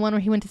 yeah. And then the one where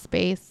he went to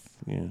space.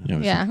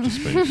 Yeah. To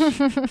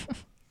space.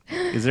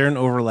 Is there an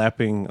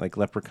overlapping like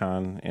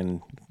Leprechaun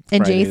and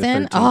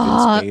Jason?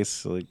 In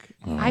space?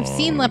 I've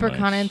seen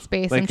Leprechaun in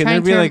space. Like, I'm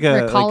trying to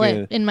recall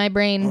it in my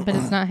brain, but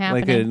it's not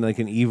happening. Like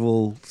an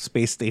evil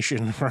space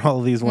station for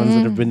all these ones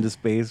that have been to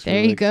space.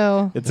 There you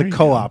go. It's a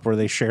co-op where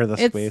they share the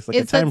space. Like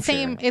it's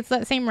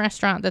that same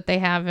restaurant that they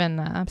have in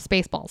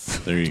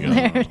Spaceballs. There you go.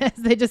 There it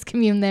is. They just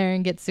commune there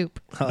and get soup.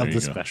 I love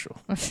the special.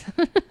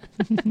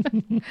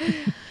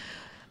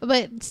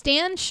 But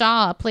Stan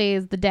Shaw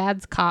plays the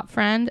dad's cop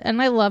friend,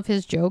 and I love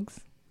his jokes.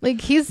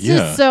 Like, he's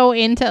just so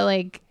into,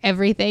 like,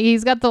 everything.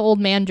 He's got the old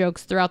man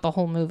jokes throughout the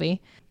whole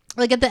movie.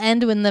 Like, at the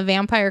end, when the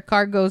vampire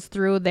car goes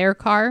through their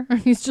car,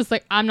 he's just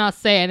like, I'm not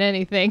saying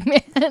anything,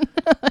 man.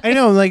 I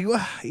know, like,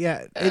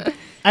 yeah.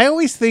 I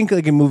always think,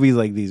 like, in movies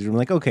like these, I'm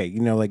like, okay,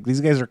 like, these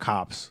guys are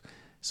cops,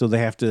 so they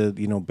have to,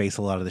 base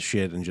a lot of the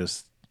shit and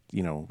just,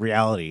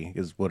 reality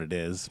is what it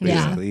is,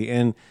 basically. Yeah.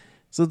 And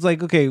so it's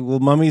like, okay, well,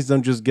 mummies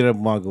don't just get up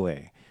and walk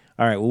away.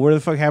 All right, well, where the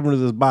fuck happened to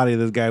this body of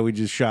this guy we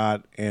just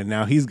shot, and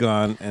now he's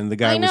gone, and the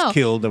guy was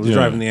killed that was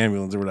driving the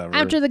ambulance or whatever.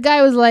 After the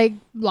guy was like,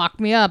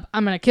 lock me up,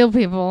 I'm going to kill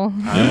people.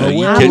 I'm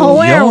a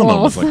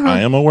werewolf. Like,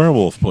 I am a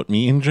werewolf. Put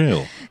me in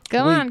jail.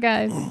 Come on,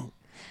 guys.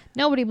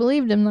 Nobody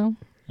believed him, though.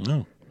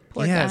 No.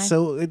 Poor guy.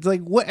 So it's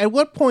like, at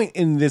what point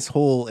in this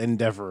whole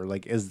endeavor,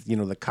 like, as,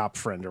 the cop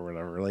friend or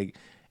whatever, like,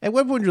 At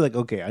what point you're like,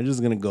 okay, I'm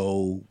just gonna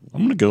go.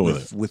 I'm gonna go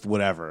with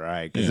whatever, all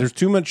right? Because there's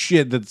too much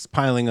shit that's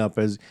piling up.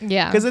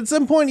 Because at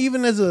some point,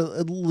 even as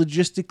a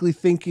logistically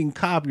thinking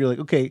cop, you're like,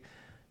 okay,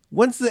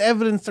 once the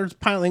evidence starts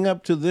piling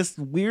up to this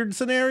weird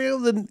scenario,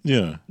 then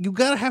you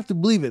gotta have to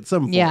believe it at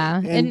some point. Yeah,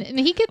 and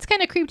he gets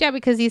kind of creeped out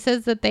because he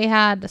says that they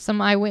had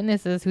some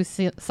eyewitnesses who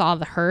saw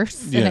the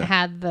hearse and it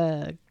had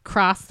the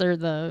cross or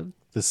the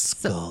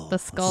skull,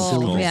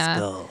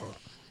 skull.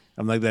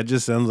 I'm like, that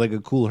just sounds like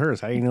a cool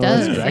hearse. How do you know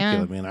that's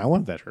Dracula, man? I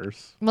want that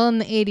hearse. Well, in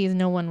the 80s,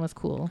 no one was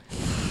cool.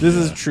 This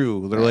is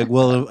true. They're like,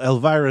 well,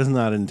 Elvira's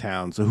not in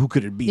town, so who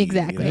could it be?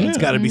 Exactly. It's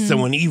got to be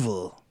someone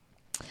evil.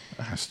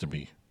 It has to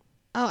be.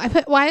 Oh,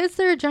 why is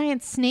there a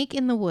giant snake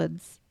in the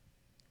woods?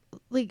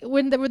 Like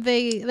when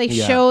they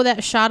show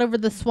that shot over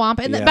the swamp,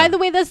 and by the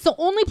way, that's the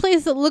only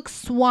place that looks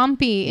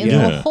swampy in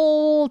the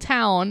whole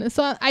town.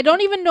 So I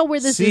don't even know where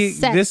this is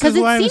set because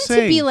it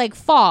seemed to be like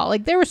fall.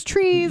 Like there was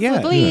trees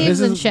with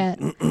leaves and shit.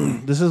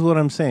 This is what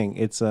I'm saying.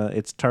 It's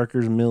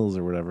Tarker's Mills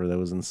or whatever that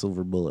was in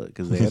Silver Bullet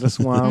because they had a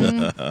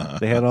swamp.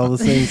 They had all the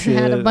same shit.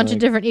 They had a bunch of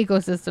different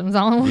ecosystems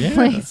all in one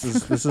place.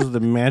 This is the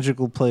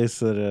magical place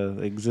that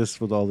exists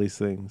with all these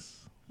things.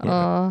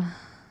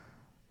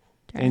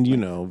 And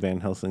Van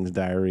Helsing's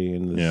diary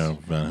and this,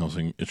 Van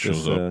Helsing. It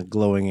shows up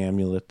glowing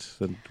amulet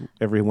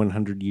every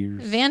 100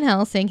 years. Van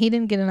Helsing, he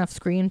didn't get enough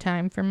screen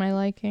time for my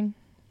liking.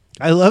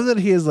 I love that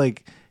he is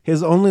like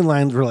his only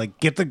lines were like,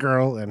 "Get the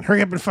girl and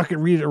hurry up and fucking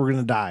read it, or we're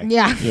gonna die."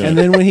 Yeah. And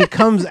then when he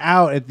comes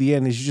out at the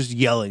end, he's just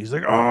yelling. He's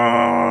like,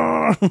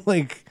 "Oh!"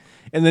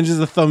 And then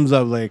just a thumbs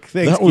up, like,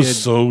 "Thanks." That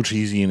was so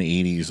cheesy in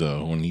the 80s,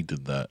 though, when he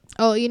did that.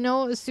 Oh, it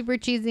was super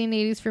cheesy in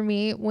the 80s for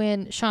me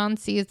when Sean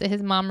sees that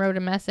his mom wrote a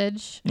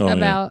message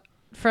about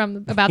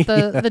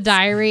the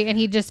diary, and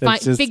he just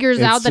figures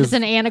out that it's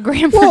an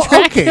anagram for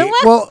Dracula. Okay.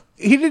 Well,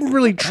 he didn't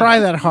really try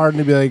that hard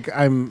to be like,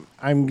 I'm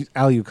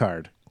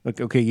Alucard. Like,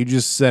 okay, you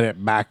just said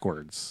it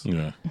backwards.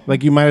 Yeah.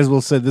 Like, you might as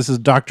well say this is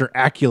Dr.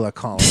 Acula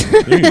calling.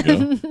 There you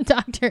go.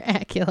 Dr.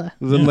 Acula.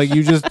 Then, like,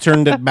 you just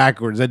turned it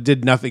backwards. That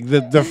did nothing.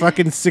 The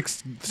fucking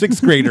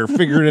sixth grader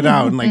figured it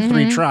out in like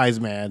 3 tries,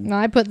 man. No,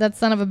 I put that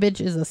son of a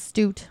bitch is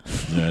astute.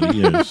 Yeah,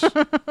 he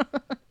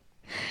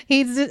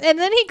is. And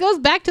then he goes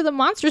back to the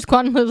Monster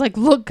Squad and was like,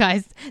 "Look,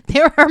 guys,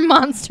 there are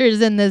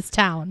monsters in this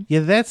town." Yeah,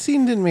 that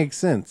scene didn't make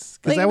sense.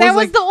 That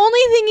was the only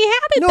thing he had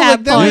at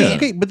that point.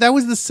 Okay, but that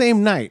was the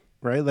same night,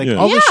 right? Like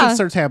all this shit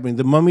starts happening.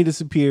 The mummy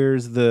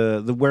disappears,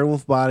 the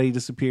werewolf body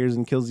disappears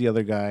and kills the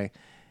other guy,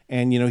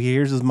 and he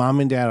hears his mom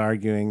and dad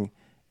arguing,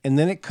 and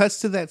then it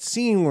cuts to that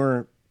scene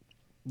where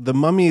the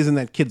mummy is in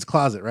that kid's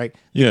closet, right?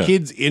 Yeah. The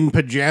kid's in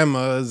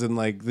pajamas, and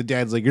like the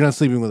dad's like, "You're not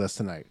sleeping with us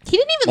tonight." He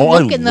didn't even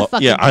look in the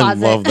fucking closet. I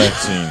love that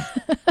scene.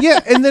 Yeah,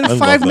 and then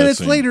 5 minutes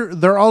later,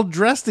 they're all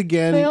dressed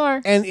again. They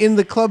are. And in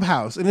the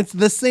clubhouse, and it's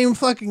the same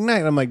fucking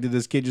night. I'm like, did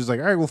this kid just like,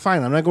 all right, well,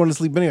 fine, I'm not going to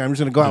sleep anyway. I'm just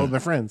going to go out with my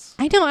friends.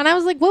 I know, and I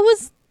was like, what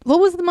was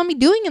the mummy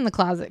doing in the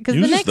closet? Because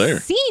the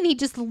next scene, he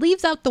just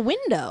leaves out the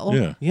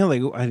window. Yeah.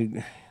 Like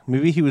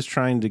maybe he was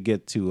trying to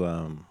get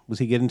to. Was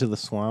he getting to the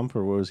swamp,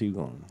 or where was he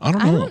going? I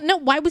don't know.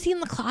 Why was he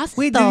in the closet?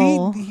 Wait,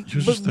 though?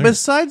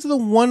 Besides the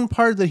one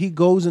part that he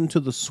goes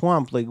into the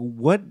swamp, like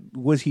what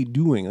was he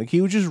doing? Like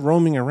he was just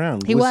roaming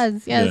around. He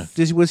was, yes.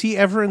 Yeah. Was he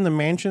ever in the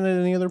mansion at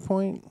any other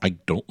point? I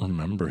don't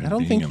remember him. I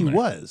don't think he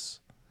was.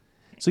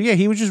 So yeah,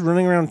 he was just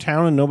running around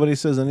town and nobody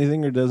says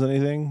anything or does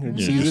anything or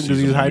sees him because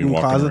he's hiding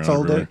in closets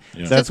all day.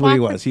 Yeah. That's what he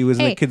was. He was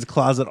in the kid's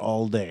closet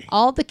all day.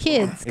 All the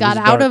kids got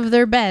out of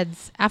their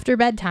beds after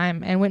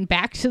bedtime and went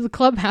back to the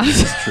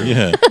clubhouse. That's true.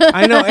 Yeah,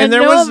 I know. And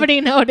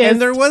nobody noticed.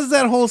 And there was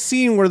that whole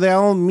scene where they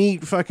all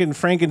meet fucking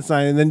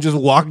Frankenstein and then just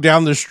walk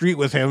down the street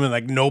with him and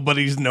like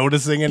nobody's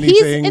noticing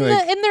anything. He's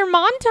in their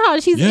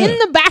montage. He's in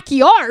the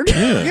backyard.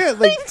 Yeah,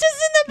 like, he's just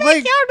in the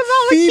backyard with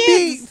all the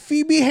kids.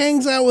 Phoebe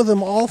hangs out with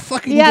him all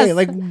fucking day.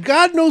 Like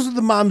God knows what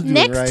the mom's doing.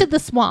 Next to the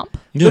swamp.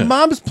 Yeah. The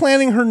mom's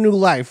planning her new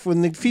life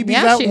when Phoebe's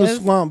out in the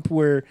swamp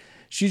where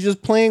she's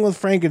just playing with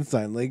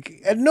Frankenstein.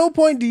 Like, at no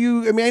point do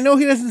you... I mean, I know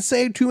he doesn't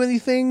say too many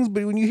things,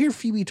 but when you hear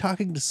Phoebe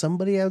talking to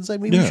somebody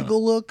outside, maybe you should go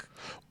look.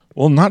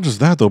 Well, not just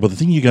that, though, but the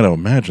thing you got to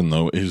imagine,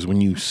 though, is when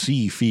you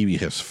see Phoebe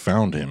has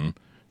found him,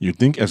 you'd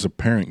think as a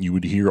parent you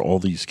would hear all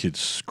these kids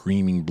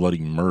screaming bloody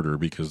murder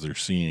because they're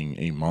seeing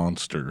a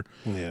monster.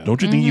 Yeah.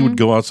 Don't you think you would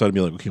go outside and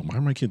be like, okay, why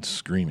are my kids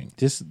screaming?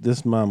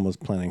 This mom was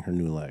planning her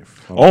new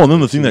life. Oh, and then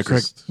the thing that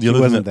cracked... The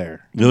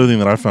other thing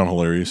that I found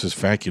hilarious is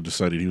Fat Kid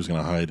decided he was going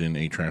to hide in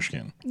a trash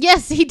can.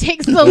 Yes, he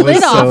takes the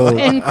lid off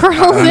and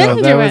crawls into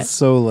it. That was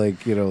so like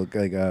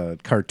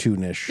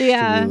cartoonish.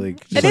 Yeah. And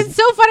it's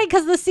so funny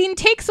because the scene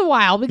takes a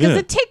while because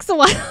it takes a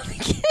while to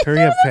get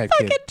Hurry up, Fat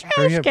Kid.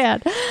 Trash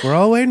can. We're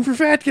all waiting for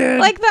Fat Kid.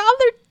 Like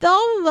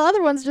all the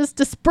other ones just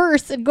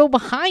disperse and go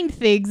behind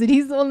things, and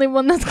he's the only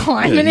one that's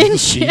climbing in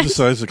shit. He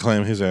decides to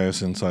climb his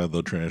ass inside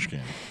the trash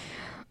can.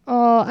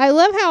 Oh, I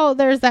love how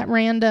there's that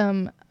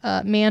random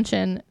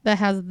mansion that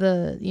has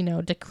the,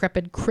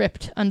 decrepit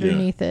crypt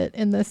underneath it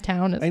in this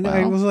town as well.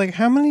 I was like,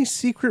 how many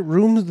secret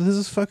rooms does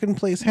this fucking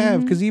place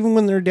have? Because even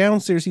when they're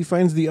downstairs, he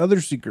finds the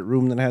other secret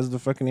room that has the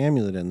fucking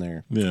amulet in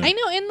there. Yeah. I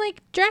know, and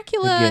like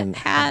Dracula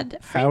had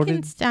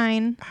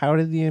Frankenstein. How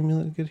did the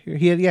amulet get here?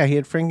 He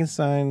had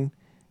Frankenstein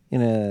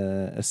in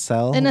a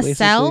cell. In a basically.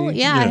 cell?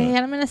 Yeah, he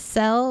had him in a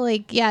cell.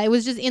 Like, yeah, it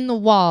was just in the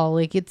wall.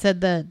 Like, it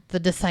said that the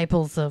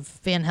disciples of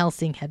Van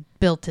Helsing had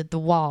built it, the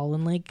wall.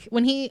 And like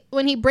when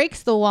he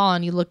breaks the wall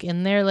and you look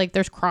in there, like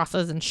there's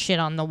crosses and shit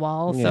on the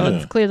wall. So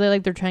it's clearly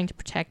like they're trying to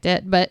protect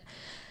it. But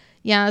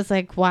yeah, I was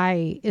like,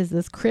 why is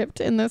this crypt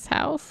in this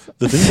house?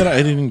 The thing that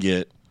I didn't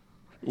get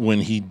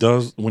when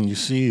you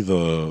see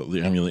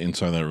the amulet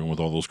inside that room with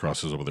all those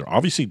crosses over there,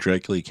 obviously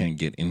Dracula can't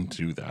get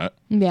into that.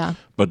 Yeah.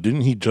 But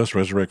didn't he just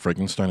resurrect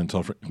Frankenstein and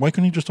tell why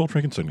couldn't he just tell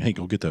Frankenstein, hey,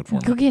 go get that for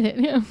me? Go get it,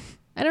 yeah.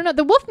 I don't know.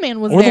 The Wolfman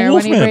was there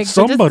when he breaks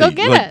it. Just go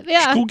get it.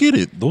 Yeah. Go get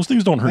it. Those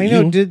things don't hurt you.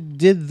 I know.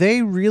 Did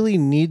they really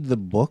need the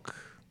book?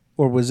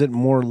 Or was it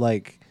more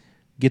like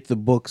get the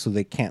book so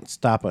they can't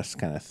stop us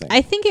kind of thing?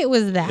 I think it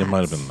was that. It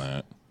might have been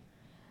that.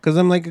 Because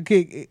I'm like,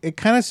 okay, it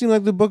kind of seemed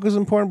like the book was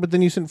important, but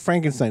then you sent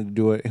Frankenstein to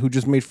do it, who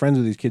just made friends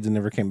with these kids and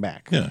never came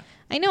back. Yeah.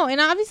 I know,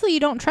 and obviously you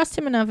don't trust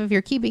him enough if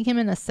you're keeping him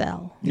in a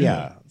cell.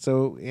 Yeah.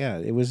 So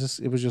it was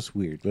just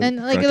weird. But and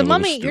like Dracula, the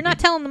mummy, you're not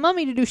telling the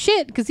mummy to do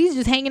shit because he's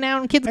just hanging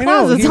out in kids' I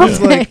closets know.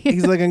 all day.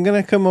 He's like, I'm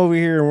gonna come over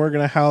here and we're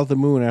gonna howl at the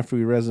moon after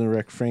we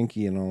resurrect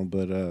Frankie and all.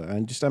 But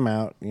I'm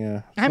out.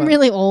 Yeah. I'm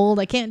really old.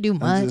 I can't do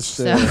much.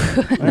 So. All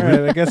right.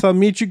 I guess I'll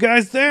meet you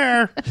guys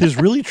there. His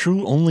really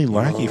true only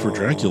lackey for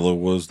Dracula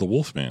was the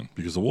Wolfman,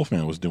 because the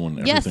Wolfman was doing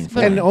everything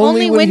for him. And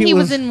only when he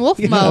was in wolf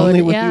mode.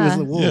 Only when he was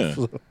a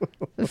wolf.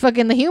 Yeah.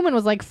 Fucking the human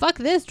was like, fuck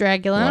this,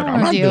 Dracula. I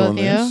don't want to deal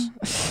with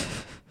you.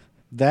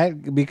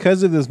 That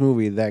because of this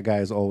movie, that guy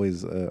is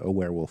always a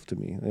werewolf to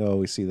me. I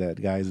always see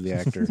that guy as the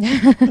actor.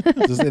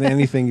 Just in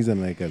anything he's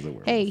in, that guy's a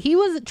werewolf. Hey, he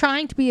was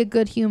trying to be a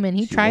good human.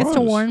 He tries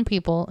to warn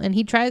people, and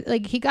he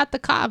got the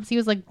cops. He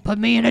was like, "Put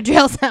me in a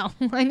jail cell.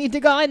 I need to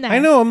go in there." I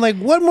know. I'm like,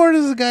 what more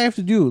does this guy have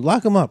to do?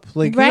 Lock him up.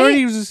 Like, right?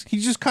 he's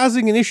just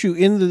causing an issue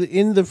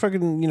in the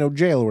fucking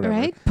jail or whatever.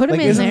 Right? Put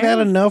him in isn't there.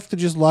 That enough to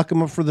just lock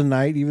him up for the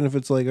night, even if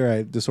it's like, all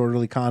right,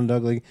 disorderly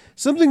conduct, like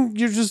something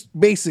you're just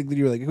basic that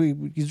you're like,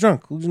 he's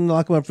drunk. We'll just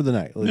lock him up for the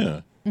night. Like, yeah.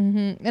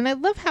 Mm-hmm. And I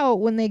love how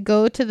when they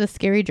go to the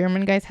scary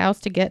German guy's house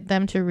to get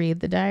them to read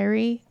the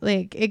diary,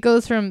 like it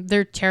goes from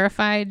they're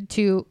terrified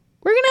to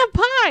we're gonna have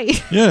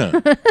pie.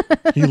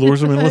 Yeah, he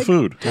lures them in with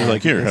food. He's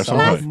like, here, have some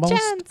pie.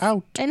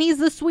 Out. And he's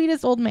the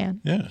sweetest old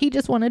man. Yeah, he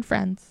just wanted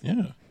friends.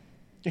 Yeah.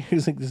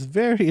 He's like, this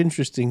very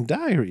interesting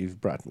diary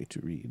you've brought me to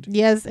read.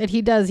 Yes, and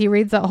he does. He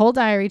reads that whole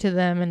diary to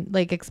them and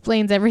like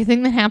explains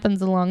everything that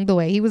happens along the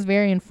way. He was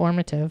very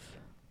informative.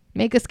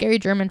 Make a scary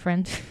German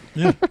friend.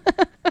 Yeah.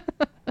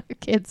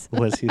 Kids.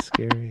 Was he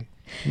scary?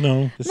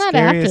 No. Not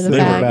after the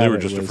fact. They were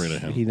just afraid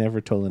of him. He never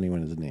told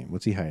anyone his name.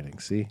 What's he hiding?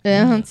 See?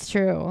 Yeah, that's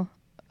true.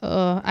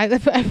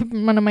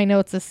 One of my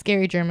notes is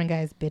scary German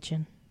guys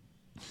bitching.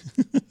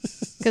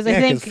 Because I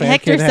think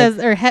Hector says,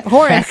 or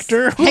Horace.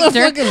 Hector?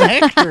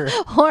 Hector?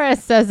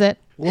 Horace says it.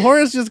 Well,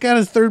 Horace just got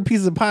his third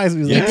piece of pie, so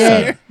he's like,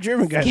 scary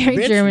German guys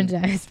bitching. German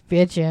guys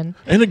bitching.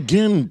 And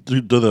again,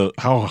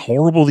 how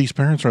horrible these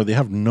parents are. They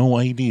have no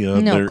idea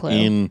they're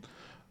in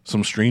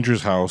some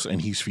stranger's house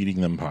and he's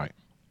feeding them pie.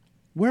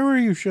 Where were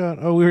you, Sean?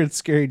 Oh, we were at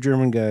scary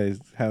German guy's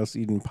house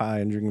eating pie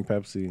and drinking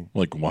Pepsi.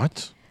 Like,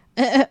 what?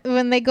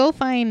 When they go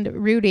find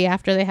Rudy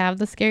after they have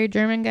the scary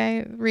German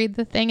guy read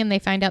the thing and they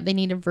find out they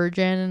need a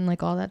virgin and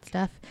like all that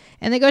stuff.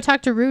 And they go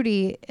talk to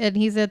Rudy and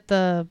he's at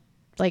the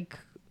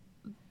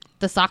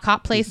sock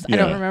hop place. Yeah. I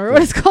don't remember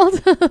what it's called.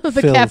 The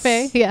Phil's.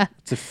 Cafe. Yeah.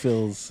 It's a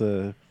Phil's.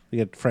 We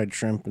got fried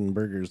shrimp and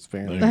burgers,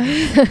 apparently.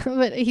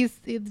 But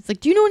it's like,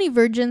 do you know any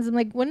virgins? And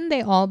like, wouldn't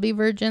they all be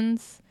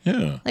virgins?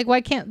 Yeah. Like,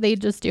 why can't they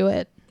just do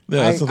it?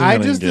 Yeah, I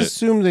just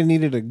assumed they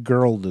needed a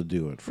girl to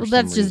do it. For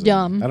that's some just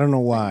dumb. I don't know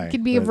why. It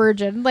could be a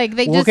virgin. Like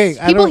they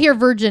people hear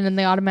virgin and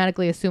they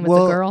automatically assume it's a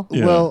girl.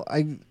 Yeah. Well,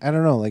 I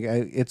don't know. Like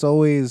it's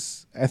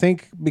always, I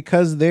think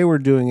because they were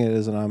doing it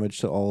as an homage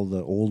to all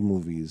the old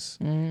movies,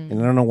 and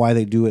I don't know why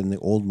they do it in the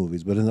old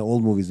movies, but in the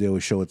old movies they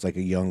always show it's like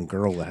a young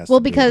girl that has. Well,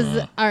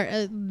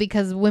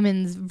 because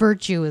women's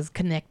virtue is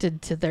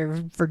connected to their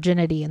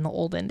virginity in the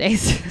olden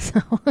days.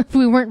 So if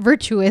we weren't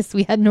virtuous,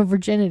 we had no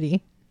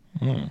virginity.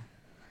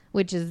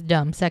 Which is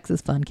dumb. Sex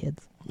is fun,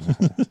 kids.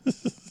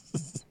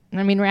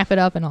 I mean, wrap it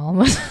up and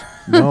all.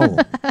 No.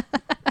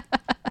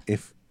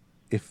 If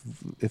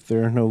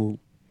there are no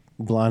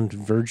blonde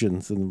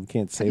virgins, then we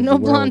can't save the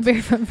world. No blonde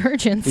barefoot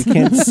virgins. We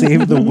can't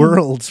save the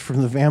world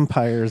from the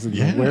vampires and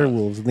the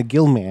werewolves and the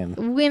gill man.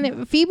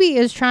 When Phoebe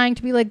is trying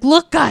to be like,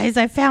 look, guys,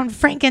 I found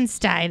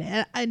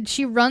Frankenstein. And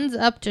she runs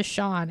up to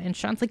Sean, and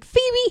Sean's like,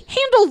 Phoebe,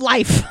 handle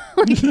life.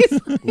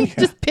 He's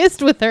just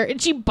pissed with her,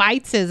 and she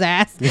bites his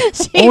ass.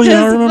 She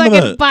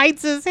just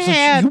bites his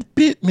hand. You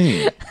bit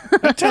me.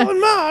 I'm telling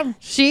Mom.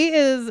 She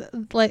is,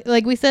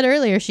 like we said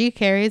earlier, she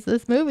carries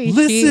this movie.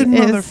 Listen,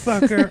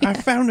 motherfucker, I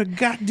found a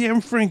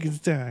goddamn Frankenstein.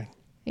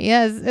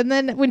 Yes, and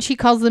then when she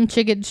calls them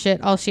chicken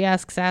shit, all she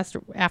asks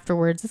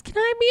afterwards is, "Can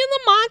I be in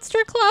the monster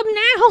club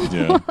now?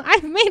 Yeah.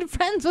 I've made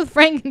friends with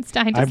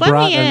Frankenstein. Just I let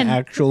brought me an in."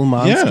 actual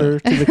monster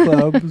to the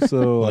club,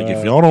 so Like,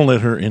 if y'all don't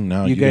let her in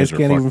now, you guys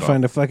can't even fucked up.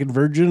 find a fucking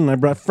virgin, and I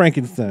brought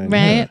Frankenstein.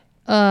 Right?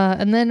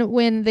 And then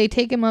when they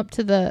take him up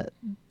to the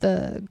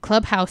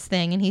clubhouse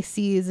thing and he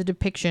sees a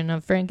depiction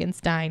of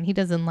Frankenstein, he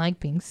doesn't like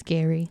being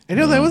scary. I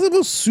know, that was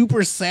almost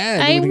super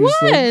sad. I when he was.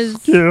 was.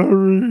 Like,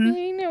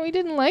 scary. I know, he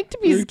didn't like to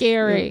be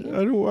scary.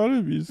 I don't want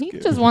to be scary. He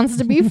just wants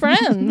to be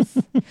friends.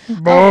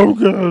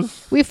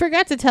 Bogus. We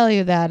forgot to tell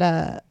you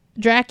that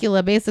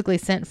Dracula basically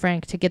sent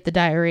Frank to get the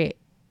diary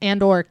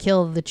and or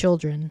kill the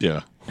children.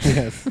 Yeah.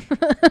 Yes.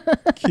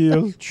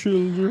 Kill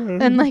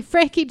children. And like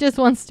Frankie just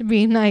wants to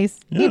be nice.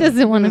 Yeah. He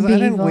doesn't want to be I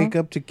didn't evil. wake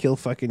up to kill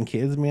fucking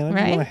kids, man. I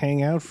just Right? want to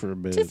hang out for a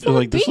bit. Just They're wanna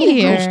like, this be little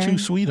here. girl's too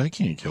sweet. I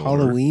can't kill her.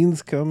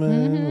 Halloween's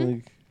coming.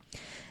 Like,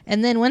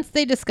 And then once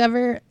they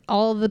discover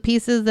all the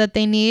pieces that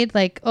they need,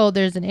 like, oh,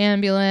 there's an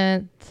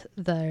ambulance,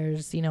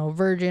 there's,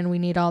 virgin, we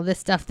need all this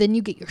stuff. Then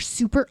you get your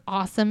super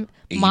awesome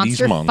 80s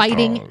monster montage.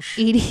 fighting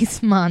 80s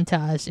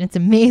montage. And it's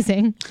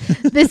amazing.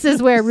 This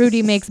is where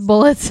Rudy makes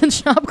bullets in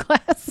shop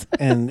class.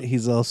 and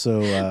he's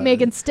also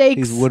Making steaks.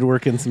 He's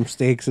woodworking some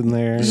steaks in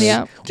there.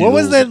 Yeah. What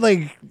was that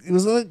like?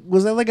 Was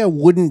that like a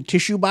wooden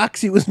tissue box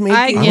he was making?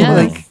 I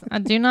guess. Like I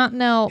do not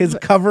know. his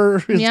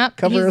cover. Yep.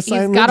 Cover He's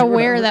assignment. got to or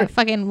wear whatever. that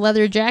fucking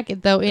leather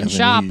jacket, though, in And then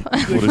shop.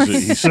 What is it?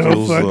 He So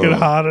steals fucking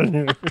hot in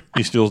here.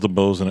 He steals the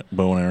bow and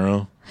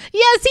arrow.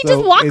 Yes, he So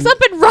just walks up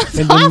and runs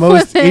in off the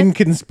most with it.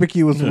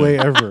 inconspicuous way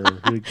ever.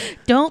 Like,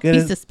 Don't be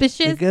gotta-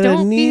 suspicious. I gotta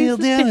Don't be kneel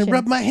suspicious. down and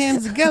rub my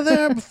hands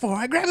together before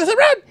I grab this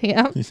around.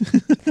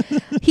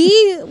 Yeah.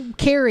 He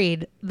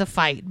carried the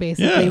fight,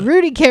 basically. Yeah.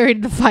 Rudy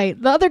carried the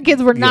fight. The other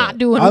kids were not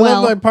doing I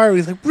well. love my part.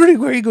 He's like, Rudy,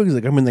 where are you going? He's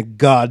like, I'm in the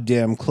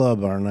goddamn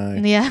club, aren't I?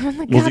 Yeah, I'm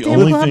the Well, the goddamn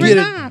only club thing- or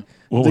not.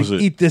 What Like, was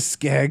it? Eat this,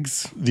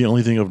 Skaggs. The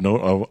only thing of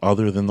note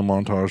other than the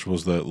montage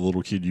was that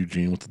little kid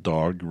Eugene with the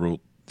dog wrote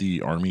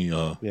the army.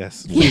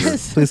 Yes.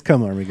 Yes. Please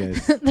come, army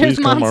guys. There's Please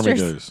come, army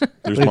monsters. guys.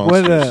 There's Like,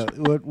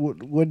 monsters.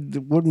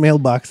 what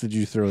mailbox did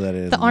you throw that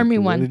in? The army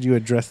What one. did you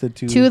address it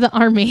to? To the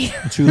army.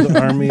 To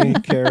the army,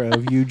 care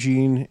of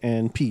Eugene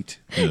and Pete.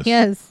 Yes.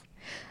 Yes.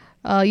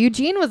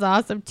 Eugene was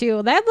awesome,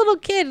 too. That little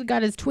kid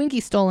got his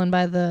Twinkie stolen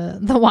by the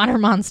water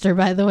monster,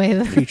 by the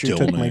way. Creature Still,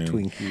 took my man.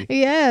 Twinkie.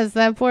 Yes,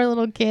 that poor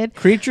little kid.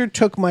 Creature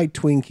took my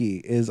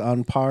Twinkie is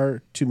on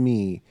par to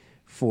me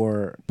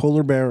for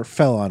Polar Bear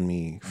fell on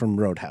me from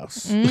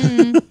Roadhouse.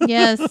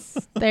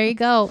 Yes, there you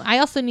go. I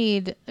also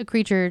need a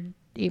Creature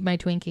Eat My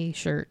Twinkie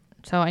shirt.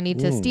 So I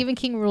need a Stephen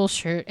King rules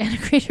shirt and a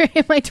Creature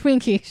Ate My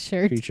Twinkie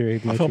shirt. Creature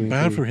ate my I felt Twinkie.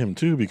 bad for him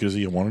too because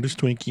he wanted his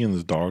Twinkie and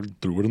his dog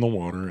threw it in the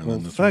water and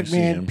then this Fuck,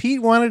 man. Pete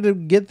wanted to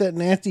get that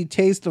nasty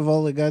taste of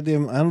all the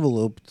goddamn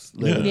envelopes.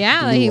 that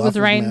Yeah, blew he off was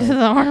his right mouth. into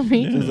the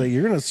army. He was like,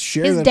 you're going to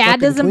share His that dad fucking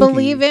doesn't Twinkie.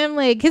 believe him.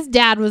 Like, his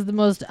dad was the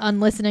most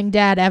unlistening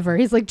dad ever.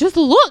 He's like, just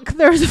look,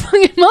 there's a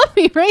fucking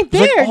mummy right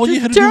there. Like, all just you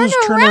had to do was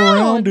turn around.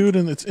 around, dude,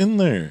 and it's in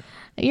there.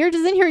 You're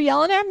just in here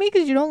yelling at me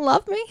because you don't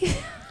love me.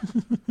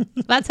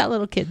 That's how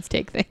little kids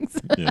take things.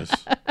 Yes.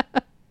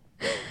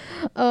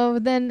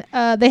 Then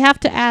they have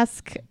to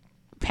ask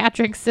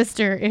Patrick's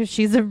sister if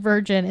she's a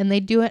virgin, and they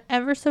do it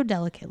ever so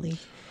delicately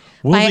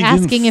Well, by they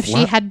didn't asking if she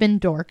flap- had been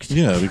dorked.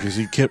 Yeah, because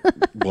he kept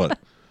what?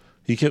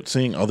 He kept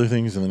saying other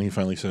things, and then he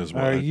finally says,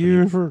 "Well, Are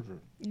you a virgin?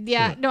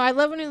 Yeah, no, I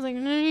love when he's like,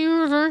 "No,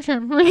 you're a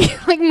virgin."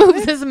 Like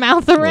moves his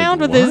mouth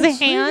around with what? his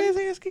hand. What are you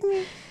guys asking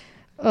me?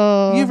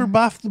 Oh. You ever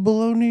boffed the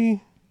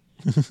bologna?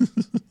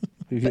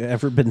 Have you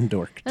ever been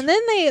dorked? And then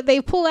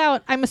they pull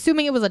out, I'm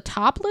assuming it was a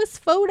topless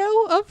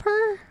photo of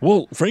her.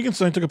 Well,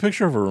 Frankenstein took a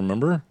picture of her,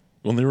 remember?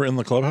 When they were in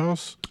the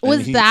clubhouse?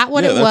 Was that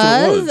what Yeah, it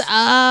that's what was?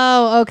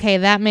 Oh, okay.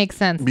 That makes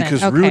sense. then.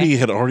 Because Okay. Rudy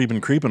had already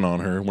been creeping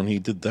on her when he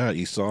did that.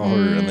 He saw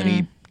her, and then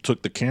he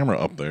took the camera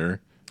up there,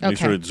 and he Okay.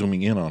 started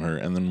zooming in on her.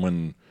 And then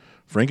when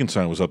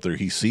Frankenstein was up there,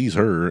 he sees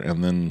her,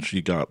 and then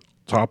she got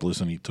topless,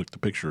 and he took the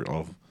picture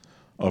of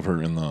her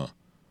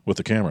with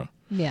the camera.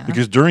 Yeah.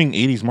 Because during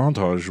 80s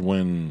montage,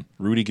 when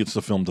Rudy gets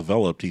the film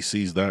developed, he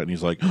sees that, and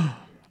he's like,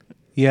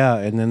 Yeah,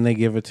 and then they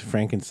give it to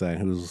Frankenstein,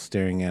 who's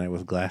staring at it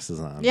with glasses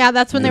on. Yeah,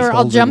 that's when And they he's were all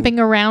holding- jumping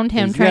around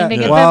him, trying to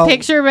yeah. get While- the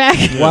picture back.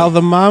 While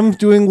the mom's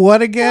doing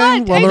what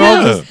again? What? While I they're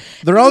all know. just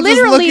they're all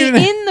Literally just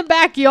looking at, in the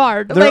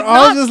backyard. they're like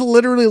all not, just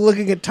literally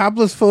looking at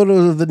topless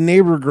photos of the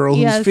neighbor girl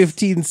who's Yes.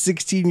 15,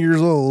 16 years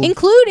old.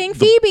 including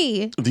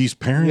Phoebe. these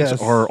parents Yes.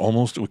 are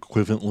almost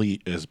equivalently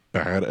as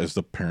bad as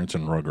the parents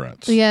in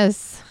Rugrats.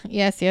 Yes.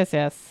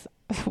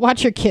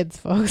 Watch your kids,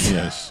 folks.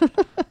 Yes.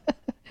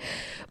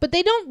 But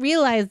they don't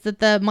realize that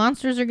the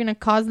monsters are going to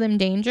cause them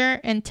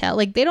danger until,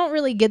 like, they don't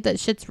really get that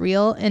shit's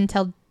real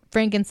until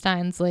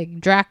Frankenstein's like,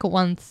 Drac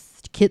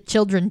wants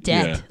children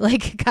dead. Yeah.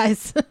 Like,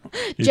 guys,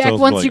 He Drac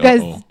tells wants like, you guys.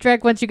 uh-oh.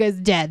 Drac wants you guys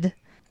dead.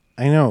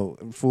 I know.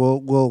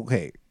 Well,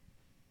 okay.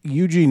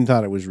 Eugene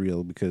thought it was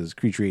real because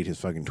Creature ate his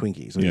fucking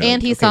Twinkie. So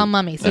and he saw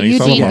Mummy, so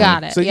Eugene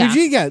got it. So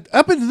Eugene got,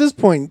 up until this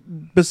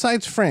point,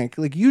 besides Frank,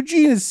 like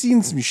Eugene has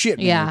seen some shit.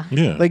 Yeah.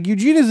 Like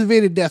Eugene has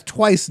evaded death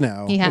twice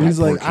now. And he's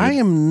like, I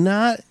am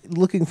not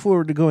looking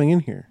forward to going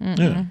in here.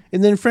 Yeah.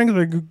 And then Frank's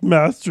like,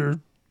 Master,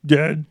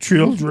 dead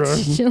children.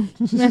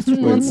 Master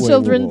wants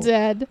children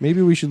dead.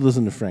 Maybe we should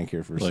listen to Frank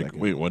here for a second.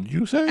 Wait, what did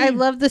you say? I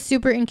love the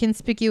super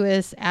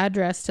inconspicuous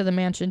address to the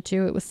mansion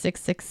too. It was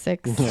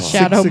 666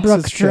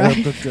 Shadowbrook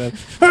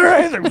Drive. All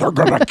right, they're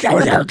gonna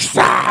kill your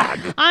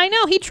son. I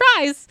know, he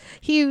tries.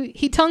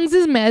 He tongues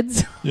his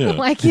meds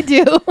like you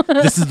do.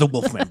 This is the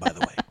Wolfman, by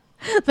the way.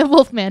 The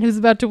Wolfman who's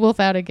about to wolf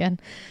out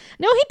again.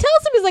 No, he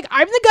tells him, he's like,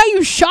 I'm the guy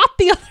you shot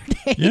the other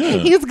day. Yeah.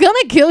 He's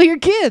gonna kill your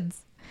kids.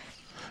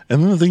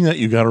 And then the thing that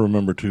you got to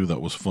remember, too,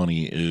 that was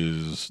funny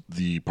is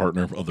the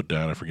partner of the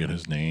dad, I forget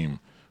his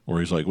name, where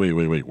he's like, wait,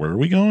 where are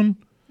we going?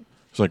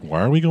 It's like, why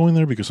are we going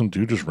there? Because some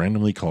dude just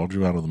randomly called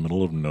you out of the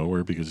middle of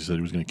nowhere because he said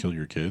he was going to kill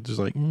your kids. It's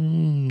like,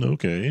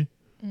 okay.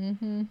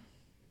 Mm-hmm.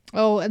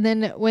 Oh, and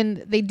then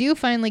when they do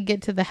finally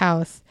get to the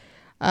house,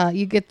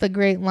 you get the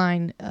great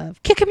line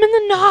of "Kick him in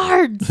the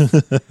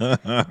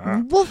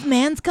nards."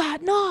 Wolfman's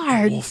got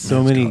nards.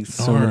 So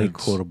many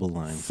quotable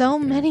lines. So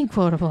many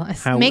quotable.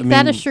 Make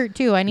that a shirt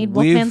too. I need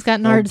Wolfman's got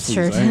nards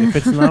shirt. If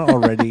it's not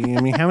already, I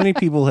mean, how many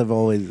people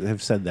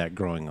have said that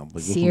growing up?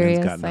 Like,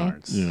 seriously, Wolfman's got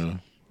nards. Yeah.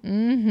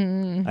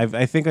 Mm-hmm.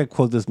 I think I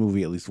quote this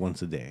movie at least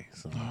once a day.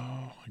 So. Oh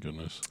my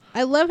goodness!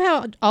 I love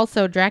how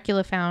also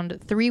Dracula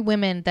found 3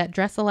 women that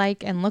dress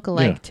alike and look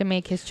alike to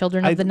make his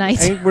children of the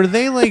night. Were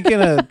they like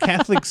in a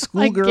Catholic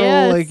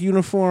schoolgirl like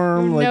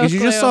uniform? Like, cause you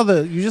just saw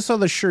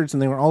the shirts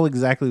and they were all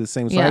exactly the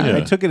same. So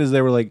I took it as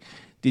they were like,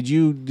 did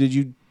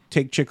you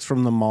take chicks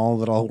from the mall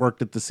that all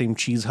worked at the same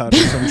cheese hut or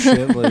some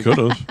shit? Like, could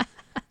have.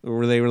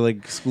 Or they were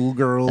like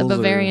schoolgirls. The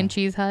Bavarian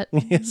cheese hut.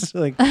 Yes,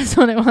 like that's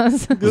what it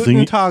was.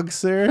 Guten Tag,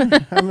 sir.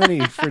 How many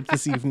for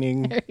this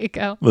evening? There you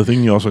go. The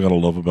thing you also got to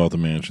love about the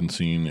mansion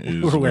scene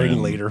is we're wearing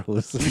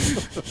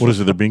lederhosen. What is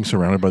it? They're being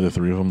surrounded by the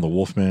 3 of them: the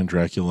Wolfman,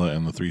 Dracula,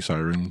 and the 3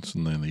 sirens.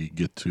 And then they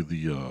get to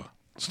the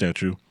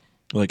statue.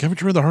 Like,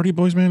 haven't you read the Hardy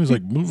Boys, man? He's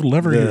like, move a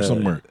lever here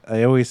somewhere.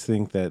 I always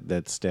think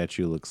that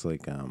statue looks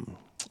like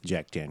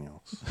Jack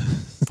Daniels.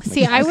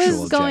 See, I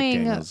was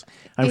going.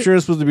 I'm sure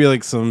it's supposed to be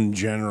like some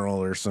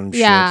general or some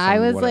shit. Yeah, I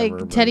was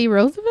like Teddy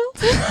Roosevelt.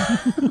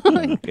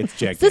 It's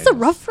Jack. Is this Daniels. a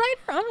Rough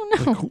Rider? I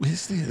don't know. Like, who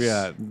is this?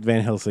 Yeah,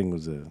 Van Helsing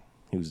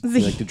he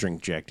liked to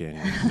drink Jack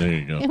Daniels. There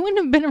you go. It wouldn't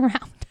have been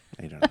around.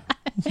 I don't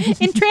know.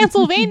 In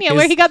Transylvania,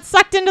 where he got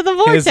sucked into the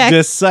vortex. His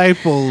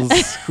disciples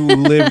who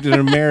lived in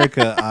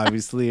America,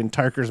 obviously, in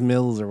Tarker's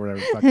Mills or whatever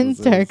the fuck in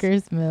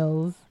Tarker's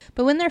Mills.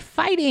 But when they're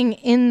fighting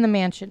in the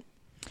mansion,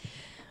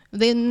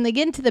 then they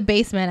get into the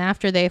basement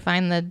after they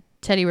find the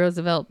Teddy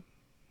Roosevelt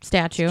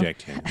statue.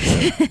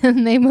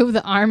 And they move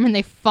the arm and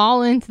they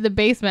fall into the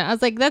basement. I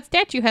was like, that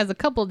statue has a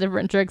couple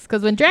different tricks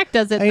because when Drac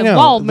does it, the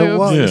wall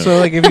moves. Yeah. So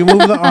like if you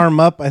move the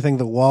arm up, I think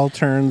the wall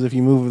turns. If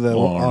you move the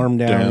arm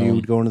down, you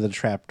would go into the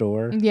trap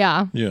door.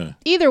 Yeah. Yeah.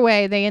 Either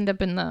way, they end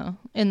up in the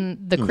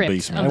crypt.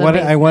 Basement.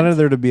 I wanted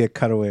there to be a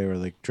cutaway where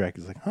like Drac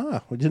is like,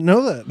 we didn't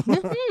know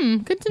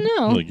that. Good to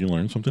know. Like you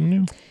learned something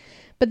new.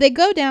 But they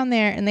go down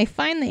there and they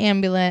find the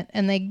amulet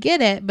and they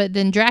get it, but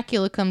then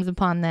Dracula comes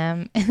upon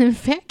them and then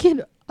Fat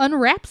Kid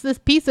unwraps this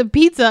piece of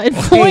pizza in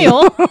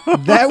foil.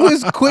 That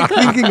was quick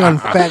thinking on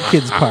Fat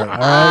Kid's part. All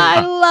right?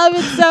 I love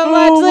it so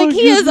much.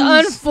 He is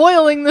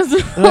unfoiling this.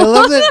 And I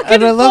love that.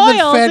 And I love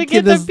that Fat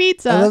Kid does.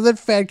 Pizza. I love that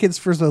Fat Kid's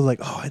first. I was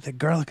like, I had that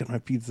garlic on my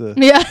pizza.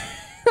 Yeah.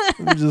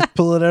 Just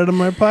pull it out of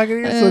my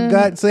pocket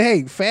here. So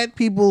hey, fat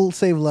people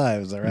save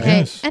lives, all right?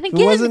 Yes. And again,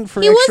 he wasn't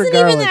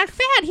even that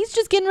fat. He's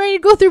just getting ready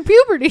to go through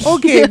puberty.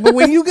 Okay, but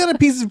when you got a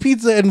piece of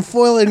pizza and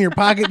foil in your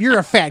pocket, you're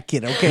a fat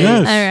kid, okay?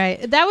 Yes. All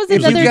right. That was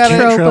another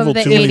trope of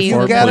the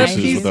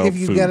 80s. If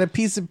you've got a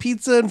piece of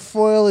pizza and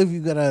foil, if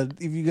you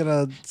got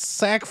a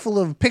sack full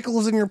of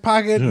pickles in your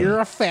pocket, you're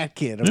a fat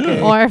kid, okay?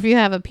 Yeah. Or if you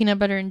have a peanut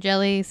butter and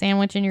jelly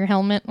sandwich in your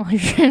helmet while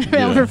you're trying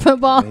out for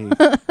football.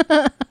 Hey,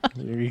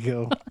 there you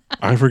go.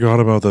 I forgot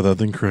about that. That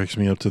thing cracks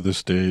me up to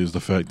this day is the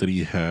fact that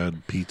he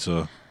had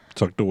pizza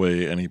tucked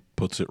away and he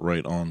puts it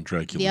right on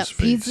Dracula's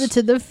face. Pizza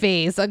to the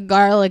face, a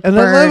garlic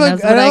burn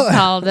is what I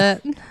called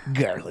it.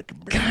 Garlic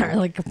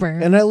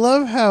burn. And I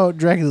love how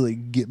Dracula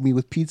get me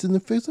with pizza in the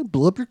face and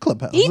blow up your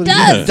clubhouse. He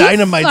does.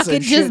 Dynamite.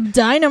 Just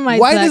dynamite.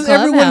 Why does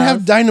everyone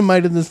have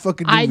dynamite in this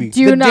fucking movie? I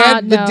do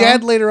not know. The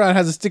dad later on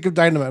has a stick of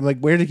dynamite. I'm like,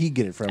 where did he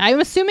get it from? I'm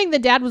assuming the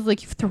dad was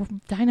like, you throw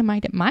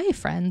dynamite at my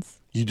friends.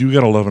 You do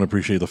gotta love and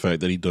appreciate the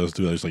fact that he does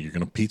do that. He's like, you're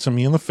gonna pizza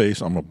me in the face.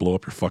 I'm gonna blow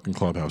up your fucking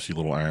clubhouse, you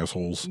little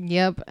assholes.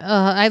 Yep.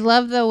 I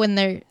love though when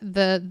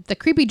the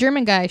creepy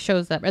German guy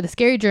shows up, or the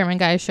scary German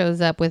guy shows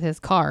up with his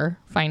car.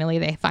 Finally,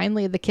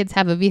 the kids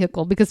have a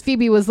vehicle because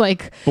Phoebe was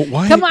like, but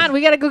why? Come on,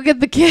 we gotta go get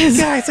the kids.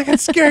 Guys, I got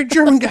scary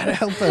German guy to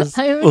help us.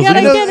 We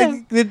gotta get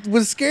him.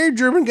 Was scary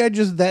German guy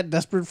just that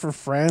desperate for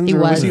friends? He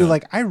was he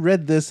like, I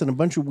read this and a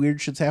bunch of weird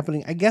shit's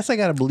happening. I guess I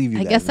gotta believe you.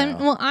 I guess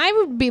I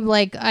would be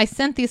like, I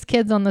sent these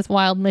kids on this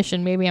wild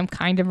mission. Maybe I'm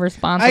kind of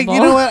responsible.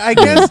 You know what? I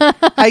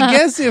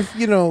guess if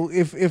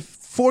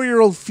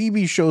 4-year-old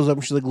Phoebe shows up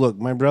and she's like, look,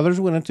 my brothers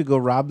went to go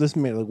rob this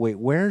man. Like, wait,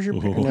 where's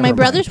your parents? My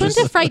brothers went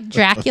to fight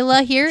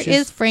Dracula. Here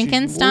is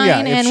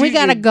Frankenstein, and we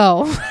gotta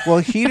go.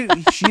 Well, she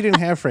didn't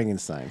have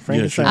Frankenstein.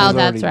 Frankenstein was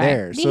already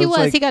there. So he was.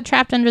 Like, he got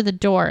trapped under the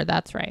door.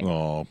 That's right.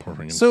 Oh, poor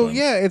Frankenstein. So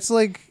yeah, it's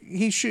like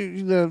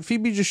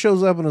Phoebe just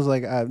shows up and is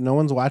like, no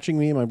one's watching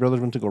me. My brothers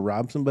went to go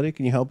rob somebody.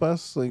 Can you help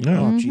us? Like,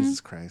 oh Jesus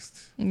Christ.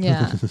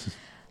 Yeah.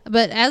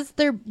 But as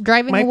they're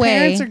driving away... My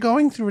parents are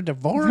going through a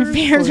divorce. My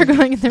parents are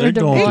going through a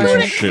divorce. They're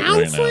going through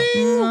counseling.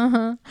 Right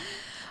now.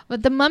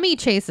 But the mummy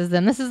chases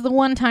them. This is the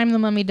one time the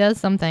mummy does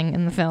something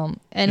in the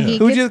film. And he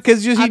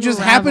just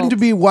happened to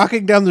be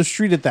walking down the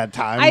street at that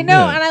time. I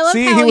know, and I love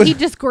how he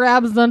just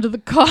grabs onto the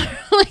car.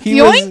 Like,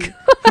 yoink!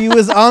 He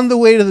was on the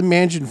way to the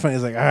mansion.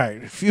 He's like, all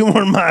right, a few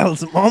more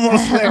miles. I'm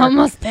almost there.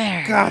 Almost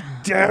there. God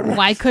damn it.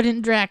 Why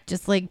couldn't Drac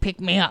just, like, pick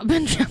me up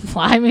and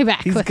fly me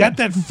back? He's got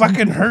that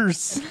fucking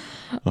hearse.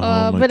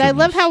 But goodness. I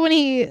love how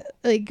when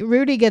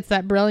Rudy gets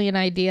that brilliant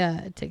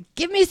idea to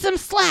give me some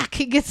slack,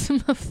 he gets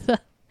some of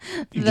the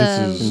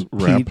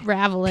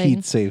raveling.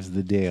 Pete saves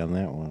the day on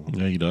that one.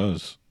 Yeah, he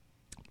does.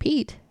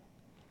 Pete?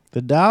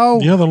 The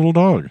dog? Yeah, the little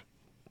dog.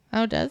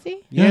 Oh, does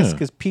he? Yes,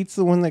 because Pete's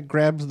the one that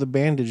grabs the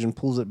bandage and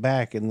pulls it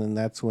back, and then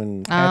that's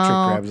when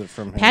Patrick grabs it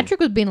from him. Patrick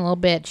was being a little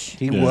bitch.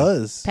 He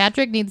was.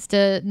 Patrick needs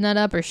to nut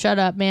up or shut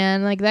up,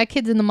 man. Like, that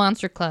kid's in the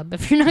Monster Club.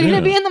 If you're not going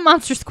to be in the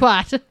Monster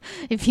Squad,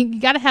 if you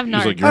got to have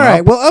narc. Like, all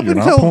right, well, up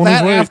until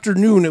that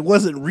afternoon, it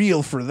wasn't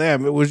real for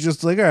them. It was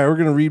just like, all right, we're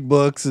going to read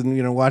books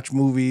and, watch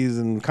movies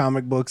and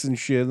comic books and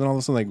shit. And all of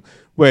a sudden, like,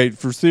 wait,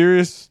 for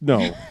serious?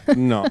 No.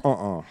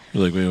 You're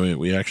like, wait,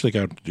 we actually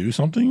got to do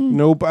something?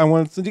 Nope, I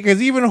want to,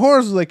 because even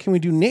Horace was like, can we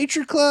do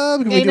nature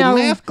club? Can we do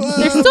math club?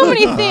 There's so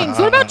many things.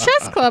 What about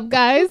chess club,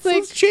 guys? Like,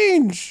 let's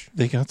change.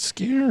 They got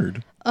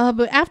scared.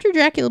 But after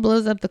Dracula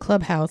blows up the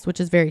clubhouse, which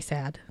is very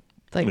sad,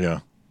 like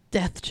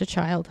death to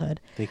childhood.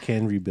 They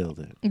can rebuild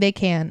it. They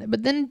can.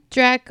 But then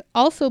Drac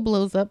also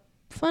blows up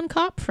Fun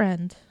Cop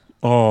Friend.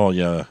 Oh,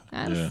 yeah.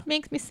 That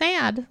makes me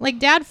sad. Like,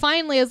 Dad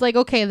finally is like,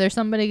 okay, there's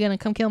somebody going to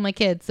come kill my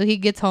kid. So he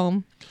gets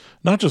home.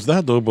 Not just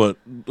that, though, but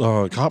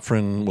Cop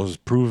Friend was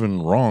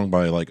proven wrong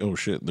by, like, oh,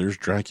 shit, there's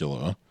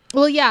Dracula.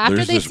 Well, yeah,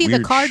 after they see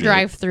the car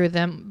drive through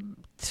them,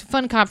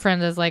 Fun Cop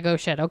Friend is like, oh,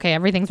 shit, okay,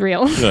 everything's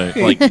real. Yeah,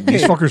 like,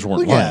 these fuckers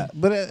weren't lying. Yeah,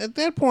 but at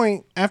that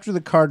point, after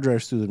the car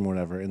drives through them or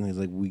whatever, and he's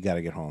like, we got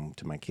to get home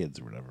to my kids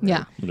or whatever. Yeah.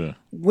 Right? Yeah.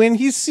 When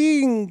he's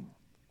seeing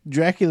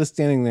Dracula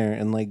standing there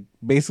and, like,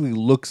 basically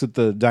looks at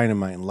the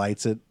dynamite and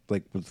lights it,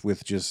 like,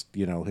 with just,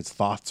 his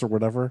thoughts or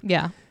whatever.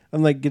 Yeah.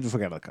 I'm like, get the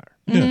fuck out of the car.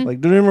 Yeah.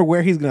 Like, don't remember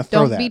where he's going to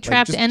throw that. Don't be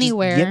trapped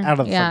anywhere. Just get out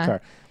of the fucking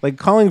car. Like,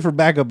 calling for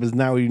backup is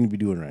not what you need to be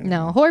doing right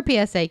now. No, horror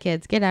PSA,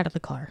 kids, get out of the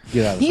car.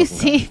 Get out of the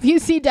car. If you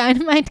see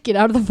dynamite, get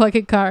out of the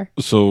fucking car.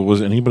 So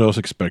was anybody else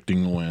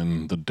expecting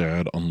when the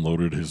dad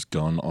unloaded his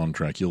gun on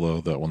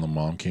Dracula that when the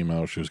mom came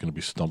out, she was going to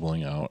be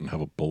stumbling out and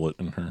have a bullet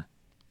in her?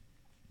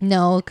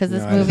 No, because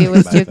this movie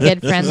was too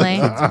kid-friendly.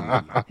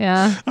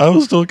 Yeah. I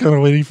was still kind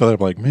of waiting for that. I'm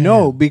like, man.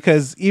 No,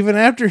 because even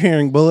after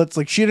hearing bullets,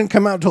 like, she didn't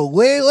come out till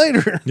way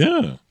later.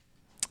 Yeah.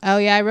 Oh,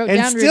 yeah, I wrote down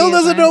and still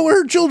doesn't know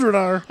where her children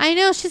are. I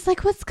know. She's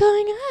like, what's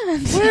going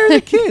on? Where are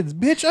the kids?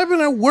 Bitch, I've been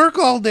at work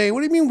all day.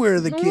 What do you mean, where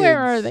are the kids? Where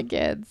are the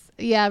kids?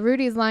 Yeah,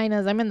 Rudy's line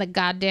is, I'm in the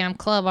goddamn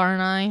club,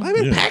 aren't I? I've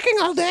been packing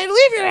all day.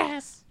 Leave your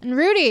ass. And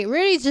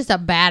Rudy's just a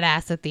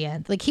badass at the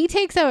end. Like, he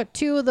takes out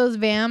 2 of those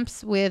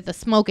vamps with a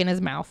smoke in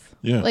his mouth.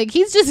 Yeah. Like,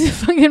 he's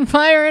just fucking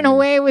firing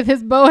away with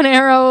his bow and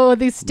arrow with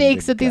these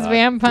stakes at these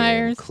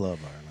vampires. Club,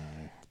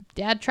 aren't I?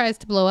 Dad tries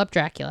to blow up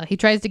Dracula. He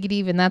tries to get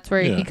even. That's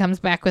where he comes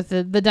back with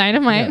the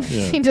dynamite.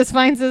 Yeah. He just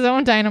finds his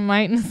own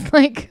dynamite and is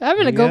like, I'm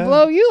going to go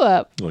blow you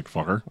up. You're like,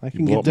 fucker. I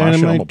can get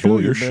dynamite I'm going to blow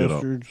your shit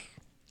up.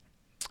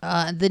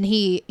 Then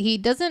he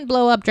doesn't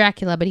blow up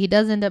Dracula, but he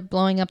does end up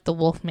blowing up the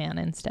Wolfman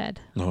instead.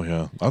 Oh,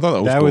 yeah. I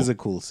thought that cool. was a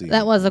cool scene.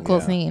 That was a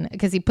cool scene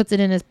because he puts it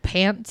in his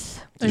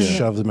pants. Just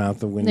shoves him out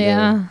the window.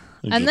 Yeah.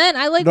 And then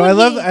I like I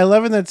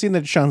love in that scene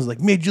that Sean's like,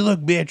 made you look,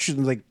 bitch.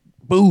 And like,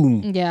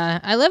 boom. Yeah.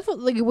 I love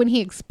like when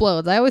he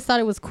explodes. I always thought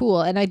it was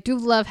cool. And I do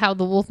love how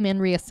the Wolfman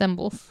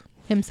reassembles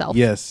himself.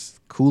 Yes.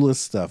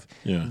 Coolest stuff.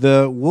 Yeah.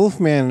 The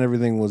Wolfman and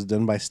everything was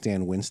done by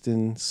Stan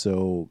Winston,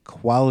 so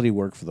quality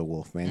work for the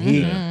Wolfman.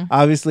 He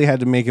obviously had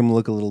to make him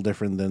look a little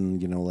different than,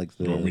 like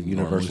the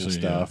Universal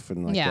stuff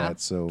and like that.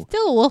 So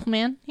still a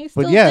Wolfman.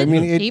 But yeah, I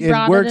mean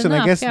it works, and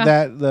I guess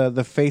that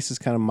the face is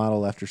kind of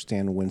modeled after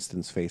Stan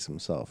Winston's face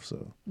himself.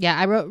 So yeah,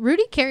 I wrote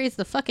Rudy carries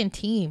the fucking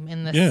team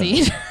in this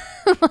scene.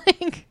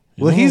 Like,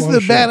 well, he's the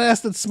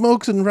badass that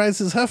smokes and rides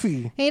his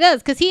Huffy. He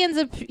does, because he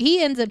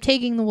ends up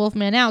taking the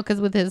Wolfman out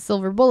because with his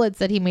silver bullets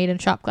that he made in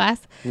shop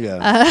glass,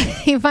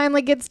 he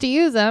finally gets to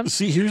use them.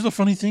 See, here's the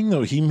funny thing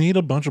though: he made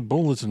a bunch of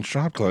bullets in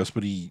shop glass,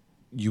 but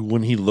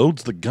when he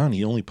loads the gun,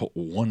 he only put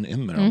 1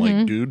 in there. I'm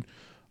like, dude,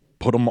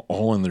 put them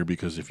all in there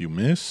because if you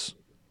miss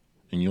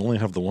and you only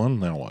have the one,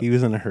 now what? He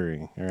was in a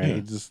hurry. All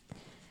right, yeah.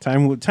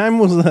 Time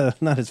was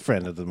not his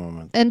friend at the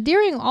moment. And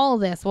during all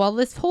this, while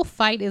this whole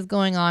fight is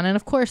going on, and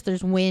of course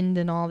there's wind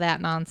and all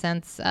that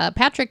nonsense,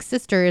 Patrick's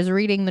sister is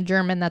reading the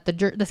German that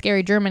the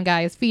scary German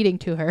guy is feeding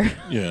to her.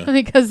 Yeah.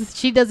 Because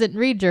she doesn't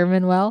read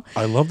German well.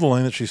 I love the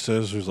line that she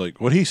says, was like,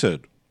 what he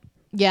said.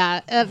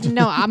 Yeah.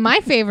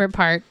 My favorite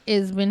part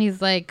is when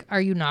he's like, are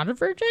you not a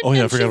virgin? Oh, yeah,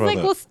 and I forgot she's about like,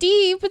 that. well,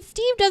 Steve, but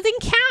Steve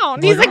doesn't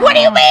count. He's like, what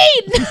do you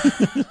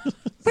mean?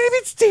 Maybe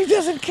Steve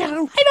doesn't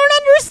count. I don't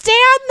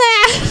understand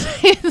that.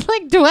 He's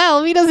like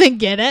 12. He doesn't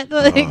get it.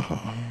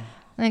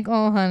 Like,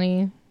 oh,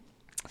 honey.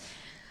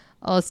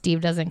 Oh, Steve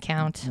doesn't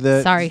count.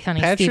 Sorry,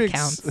 honey. Steve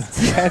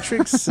counts.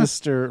 Patrick's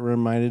sister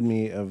reminded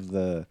me of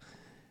the,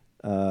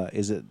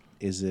 is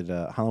it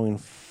Halloween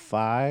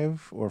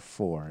 5 or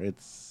 4?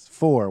 It's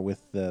 4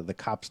 with the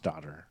cop's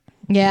daughter.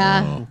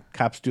 Yeah.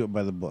 Cops do it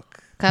by the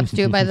book. Cops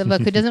do it by the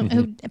book.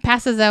 Who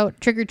passes out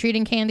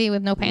trick-or-treating candy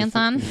with no pants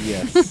on?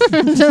 Yes.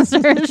 Just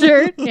her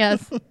shirt.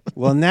 Yes.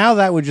 Well, now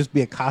that would just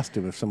be a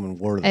costume if someone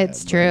wore that.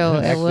 It's true.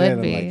 It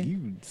would be. I'm like,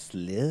 you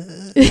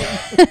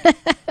slut.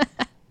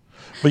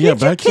 But yeah,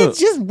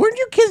 weren't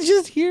your kids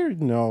just here?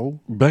 No.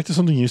 Back to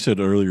something you said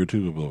earlier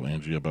too, about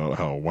Angie, about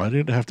how why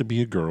did it have to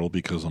be a girl?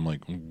 Because I'm like,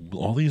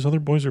 all these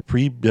other boys are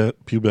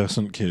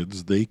prepubescent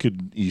kids. They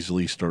could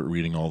easily start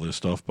reading all this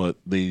stuff, but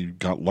they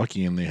got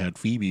lucky and they had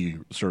Phoebe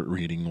start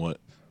reading what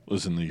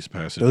was in these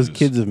passages. Those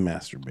kids have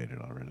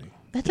masturbated already.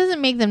 That doesn't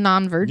make them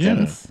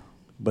non-virgins. Yeah.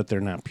 But they're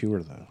not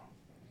pure though.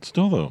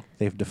 Still though,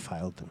 they've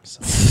defiled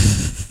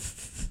themselves.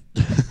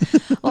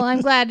 Well,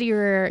 I'm glad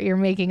you're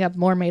making up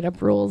more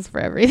made-up rules for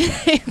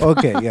everything.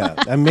 Okay, yeah.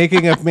 I'm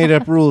making up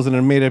made-up rules in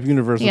a made-up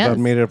universe without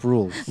made-up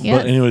rules. Yes.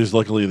 But anyways,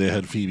 luckily they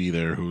had Phoebe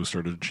there who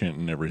started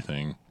chanting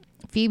everything.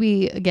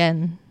 Phoebe,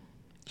 again.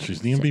 She's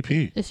the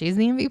MVP. She's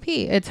the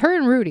MVP. It's her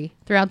and Rudy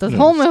throughout this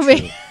whole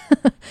movie.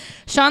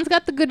 Sean's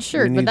got the good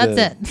shirt, but that's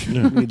it.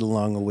 We need a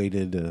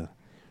long-awaited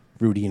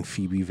Rudy and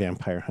Phoebe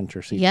Vampire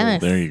Hunter sequel.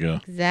 Yes. There you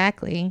go.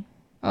 Exactly.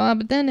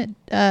 But then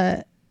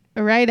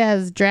right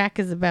as Drac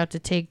is about to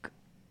take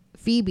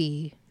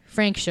Phoebe,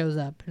 Frank shows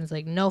up and is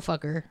like, no,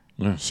 fucker.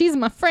 Yeah. She's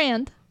my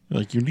friend.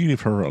 Like, you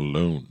leave her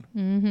alone.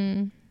 Mm-hmm.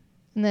 And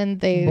then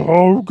they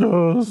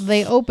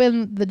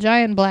open the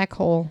giant black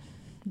hole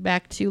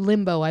back to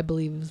limbo, I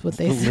believe is what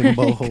they say.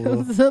 Limbo hole.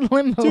 The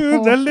limbo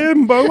hole. The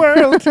limbo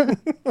world.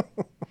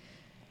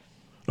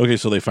 Okay,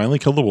 so they finally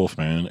kill the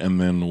Wolfman,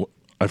 and then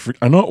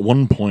I know at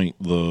one point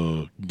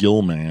the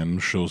Gill Man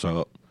shows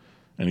up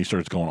and he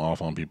starts going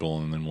off on people,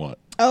 and then what?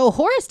 Oh,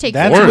 Horace takes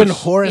That's him out. when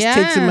Horace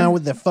takes him out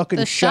with the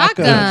fucking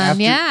shotgun.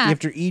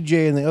 After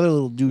EJ and the other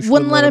little douche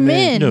wouldn't let him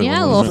in.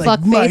 Yeah, little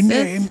fuck my faces.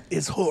 name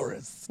is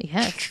Horace.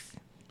 Yes.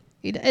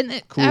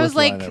 And I was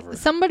like,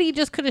 somebody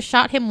just could have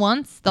shot him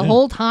once the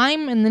whole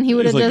time, and then he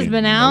would have just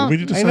been out.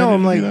 I know.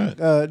 I'm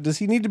like, does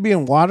he need to be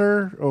in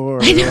water, or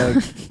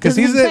because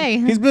he's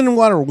been in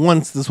water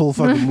once this whole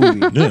fucking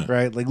movie,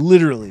 right? Like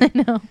literally, I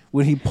know.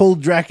 When he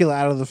pulled Dracula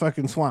out of the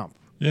fucking swamp.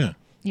 Yeah.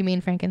 You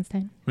mean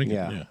Frankenstein?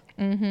 Yeah.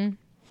 Mm-hmm.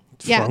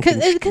 Yeah,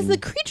 because the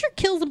creature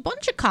kills a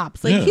bunch of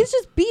cops. Like he's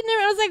just beating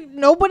around. I was like,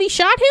 nobody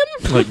shot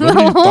him like,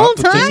 the whole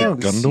time.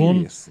 Gun to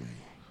him?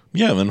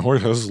 Yeah, and then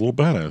Horace has his little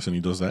badass, and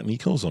he does that, and he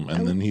kills him,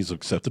 and then he's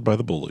accepted by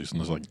the bullies, and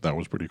it's like, that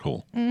was pretty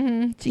cool.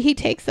 Mm-hmm. He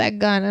takes that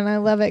gun, and I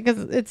love it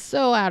because it's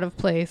so out of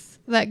place.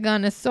 That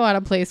gun is so out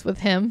of place with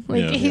him.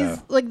 Like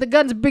like the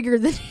gun's bigger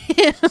than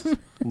him.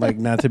 Like,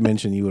 not to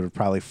mention, you would have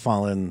probably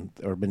fallen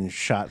or been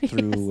shot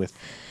through with.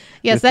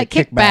 Yes, that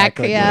kickback,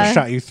 like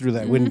shot you through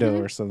that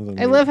window or something.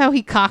 I love how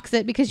he cocks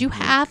it because you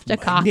have to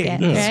cock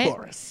it.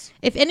 Right?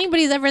 If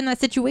anybody's ever in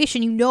that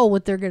situation, you know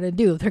what they're going to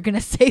do. They're going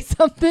to say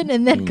something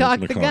and then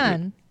cock the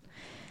gun.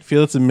 I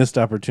feel it's a missed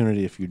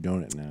opportunity if you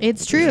don't it now.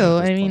 It's true.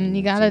 I mean,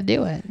 you got to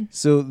do it.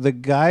 So the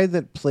guy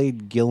that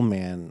played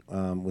Gillman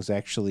was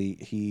actually,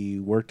 he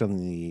worked on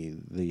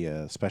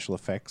the special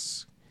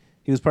effects.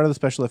 He was part of the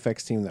special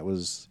effects team that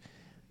was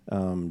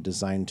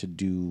designed to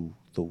do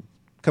the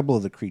couple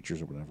of the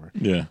creatures or whatever.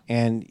 Yeah.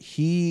 And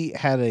he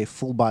had a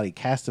full body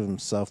cast of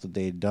himself that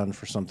they had done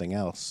for something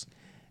else.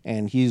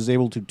 And he's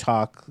able to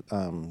talk,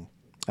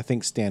 I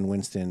think, Stan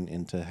Winston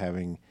into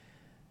having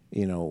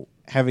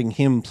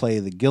him play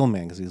the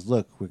Gillman, because he's,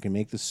 look, we can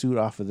make the suit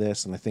off of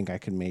this, and I think I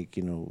can make,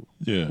 do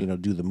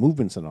the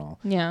movements and all.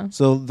 Yeah.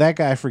 So that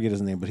guy, I forget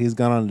his name, but he's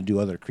gone on to do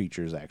other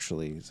creatures,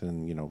 actually,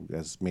 and,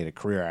 has made a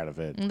career out of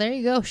it. And there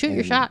you go. Shoot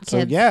your shot, so,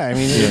 kids. yeah, I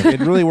mean, it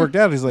really worked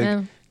out. He's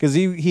like... Because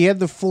he had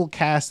the full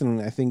cast,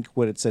 and I think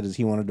what it said is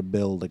he wanted to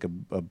build like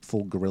a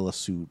full gorilla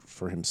suit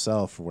for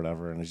himself or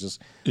whatever. And it's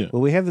just,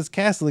 well, we have this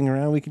castling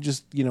around. We can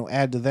just,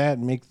 add to that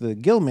and make the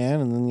Gill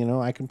Man, and then,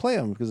 I can play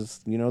him because it's,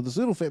 the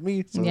suit will fit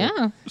me. So.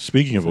 Yeah.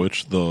 Speaking of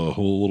which, the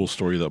whole little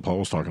story that Paul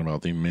was talking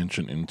about, they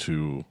mention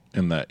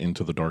in that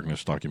Into the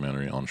Darkness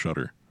documentary on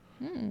Shudder.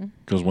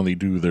 Because when they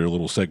do their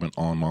little segment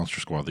on Monster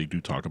Squad, they do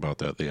talk about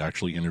that. They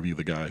actually interview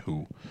the guy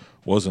who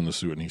was in the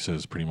suit, and he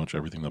says pretty much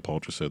everything that Paul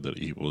just said, that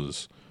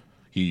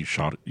he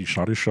shot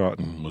his shot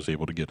and was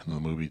able to get into the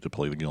movie to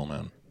play the Gill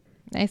Man.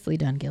 Nicely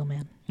done, Gill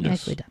Man. Yes.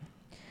 Nicely done.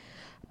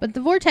 But the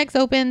vortex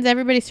opens,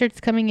 everybody starts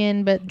coming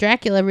in, but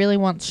Dracula really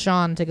wants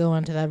Sean to go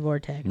into that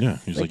vortex. Yeah,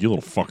 he's like, you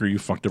little fucker, you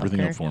fucked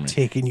everything up for me.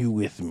 Taking you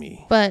with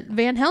me. But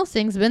Van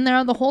Helsing's been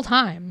there the whole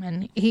time,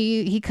 and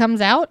he comes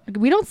out.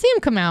 We don't see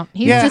him come out.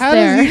 He's just how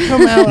there. does he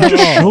come out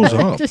at all? Shows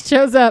up. Just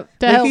shows up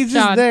to Like help he's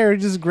just Sean. there,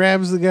 just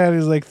grabs the guy and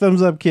he's like,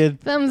 thumbs up,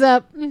 kid. Thumbs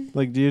up.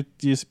 Like, do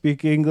you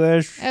speak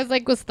English? I was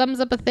like, was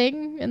thumbs up a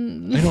thing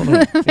in, I don't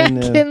know. back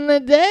in the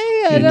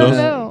day? I don't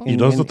know. He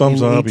does the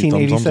thumbs up, he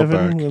thumbs up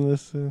back. When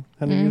this,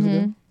 100 years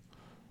ago?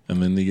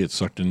 And then they get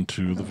sucked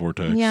into the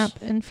vortex. Yeah,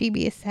 and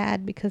Phoebe is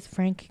sad because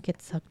Frank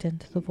gets sucked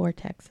into the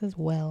vortex as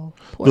well.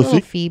 Poor The little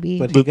thi- Phoebe.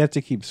 But he got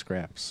to keep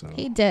Scraps. So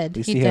He did. At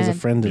least He he has a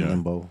did. friend in Yeah.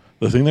 limbo.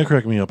 The thing that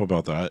cracked me up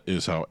about that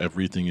is how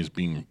everything is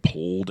being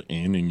pulled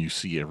in, and you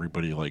see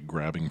everybody like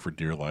grabbing for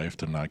dear life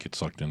to not get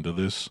sucked into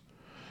this.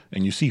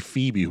 And you see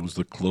Phoebe, who's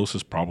the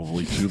closest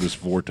probably to this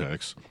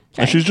vortex,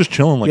 and she's just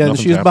chilling like Yeah,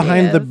 nothing's she's happening.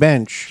 behind the Yes.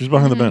 bench. She's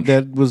behind the bench.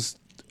 That was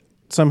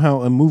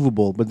somehow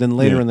immovable, but then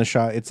later Yeah. in the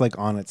shot, it's like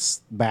on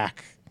its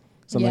back.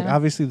 So I'm like, Yeah.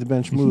 obviously the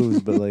bench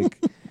moves, but like,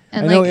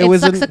 And I know like, it it was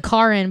sucks a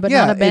car in, but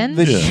not a bench.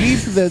 the Yeah. Jeep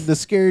that the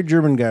scary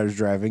German guy was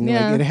driving,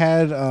 Yeah. like it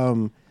had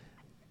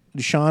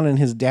Sean and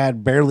his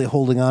dad barely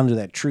holding on to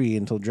that tree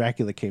until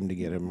Dracula came to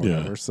get him or Yeah.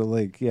 whatever. So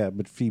like, yeah,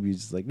 but Phoebe's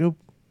just like, nope,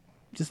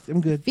 just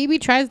I'm good. Phoebe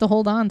tries to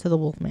hold on to the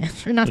Wolfman.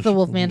 Or not the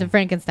Wolfman, to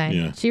Frankenstein.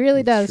 Yeah. She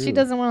really does. That's She true.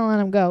 doesn't want to let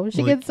him go.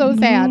 She Like, gets so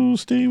sad. "No,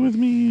 stay with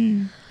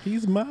me."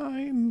 He's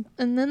mine.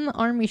 And then the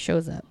army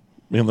shows up.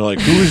 And they're like,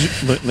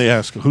 they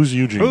ask, who's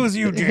Eugene? Who's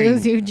Eugene?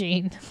 Who's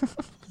Eugene?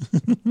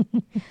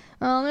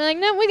 Oh, they're like,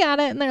 no, we got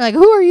it. And they're like,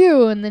 who are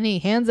you? And then he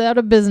hands out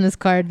a business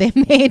card they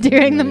made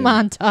during the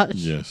montage.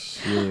 Yes.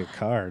 Really a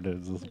card.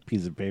 It's a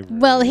piece of paper.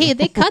 Well,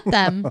 they cut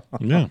them.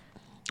 Yeah.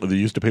 They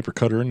used a paper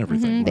cutter and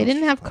everything. They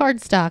didn't have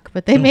card stock,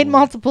 but they made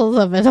multiples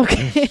of it.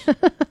 Okay.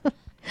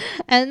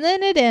 And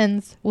then it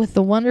ends with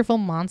the wonderful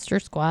Monster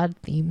Squad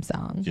theme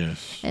song.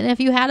 Yes. And if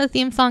you had a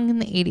theme song in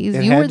the 80s,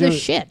 It you had were the to-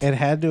 shit. It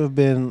had to have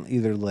been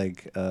either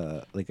like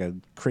a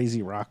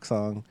crazy rock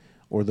song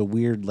or the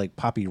weird like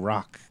poppy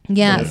rock.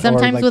 Yeah, or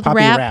sometimes like with poppy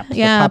rap. the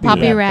Yeah,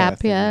 poppy rap.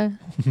 kind Yeah. of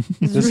thing.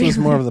 This was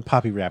more of the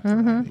poppy rap.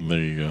 variety. There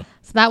you go.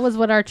 So that was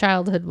what our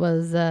childhood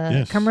was.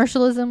 Yes.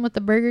 Commercialism with the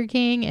Burger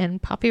King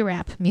and poppy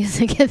rap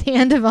music at the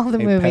end of all the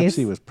Hey, movies.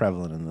 Pepsi was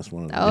prevalent in this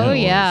one. Oh,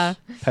 yeah.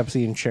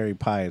 Pepsi and cherry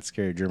pie at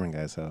Scary German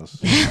Guy's house.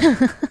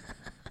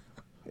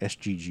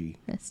 SGG.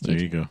 There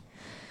you go.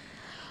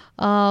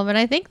 But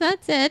I think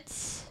that's it.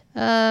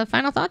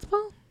 Final thoughts,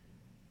 Paul?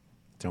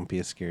 Don't be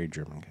a scary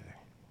German guy.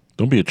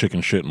 Don't be a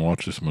chicken shit and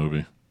watch this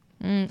movie.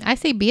 I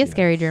say be a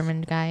scary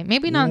German guy.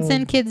 Maybe not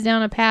send kids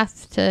down a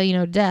path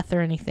to, death or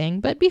anything,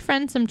 but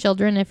befriend some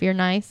children if you're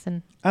nice.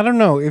 And I don't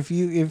know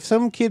if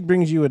some kid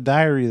brings you a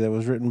diary that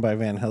was written by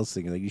Van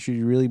Helsing, like you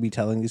should really be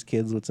telling these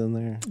kids what's in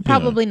there.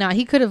 probably not.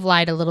 He could have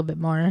lied a little bit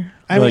more.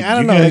 I mean, Like, I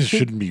don't you know. guys like,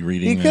 shouldn't be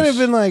reading He could have this.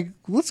 been like,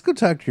 "Let's go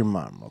talk to your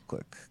mom real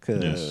quick,"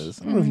 because Yes.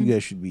 I don't know if you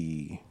guys should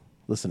be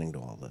listening to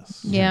all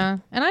this. Yeah.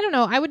 And I don't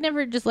know. I would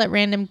never just let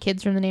random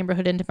kids from the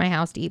neighborhood into my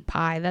house to eat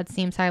pie. That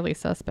seems highly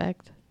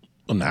suspect.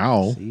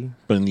 Now, See?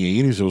 but in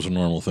the 80s, it was a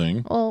normal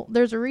thing. Well,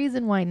 there's a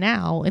reason why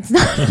now it's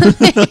not a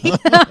thing,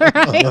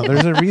 right? No,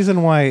 there's a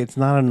reason why it's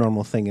not a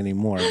normal thing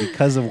anymore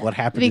because of what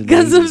happened.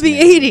 Because in of the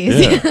man. 80s.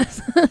 Yeah.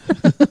 Yes.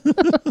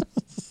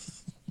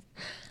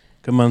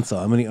 Come on,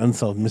 how many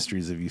unsolved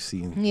mysteries have you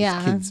seen? These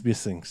Yeah. kids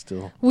missing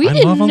still. We I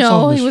didn't love know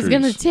unsolved he was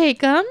going to mysteries.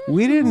 take them.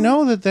 We didn't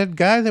know that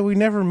guy that we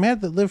never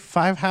met that lived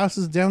 5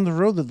 houses down the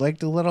road that liked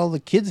to let all the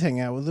kids hang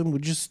out with him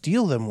would just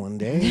steal them one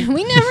day.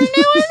 We never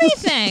knew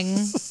anything.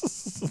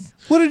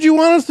 What did you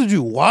want us to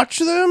do? Watch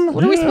them?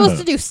 What are we Yeah. supposed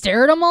to do?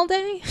 Stare at them all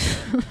day?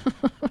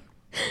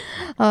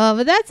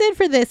 But that's it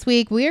for this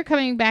week. We are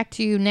coming back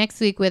to you next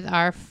week with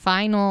our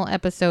final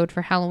episode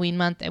for Halloween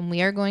month, and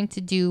we are going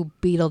to do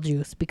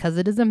Beetlejuice because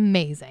it is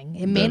amazing.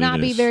 It may That not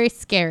it be is. very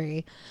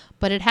scary,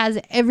 but it has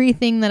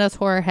everything that us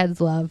horror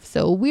heads love.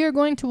 So we are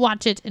going to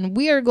watch it, and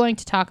we are going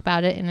to talk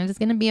about it, and it is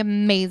going to be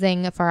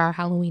amazing for our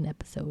Halloween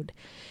episode.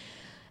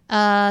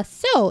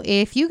 So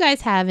if you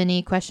guys have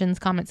any questions,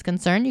 comments,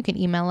 concern, you can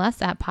email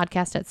us at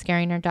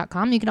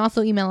podcast@scarynerd.com. You can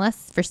also email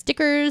us for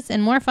stickers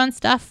and more fun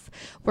stuff.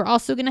 We're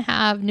also going to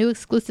have new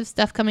exclusive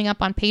stuff coming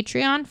up on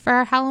Patreon for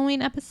our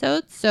Halloween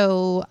episodes.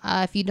 So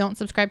if you don't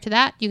subscribe to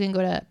that, you can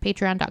go to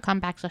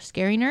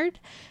patreon.com/scarynerd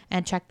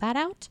and check that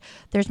out.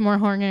 There's more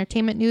horror and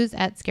entertainment news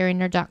at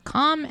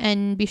scarynerd.com,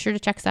 and be sure to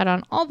check us out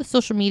on all the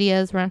social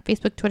medias. We're on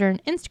Facebook, Twitter,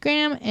 and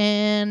Instagram,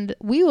 and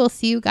we will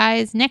see you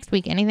guys next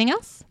week. Anything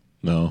else?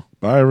 No.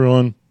 Bye,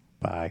 everyone.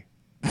 Bye.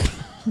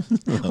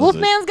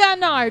 Wolfman's got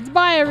nards.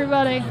 Bye,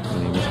 everybody.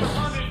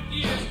 100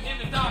 years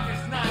in the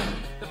darkest night,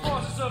 the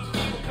forces of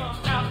evil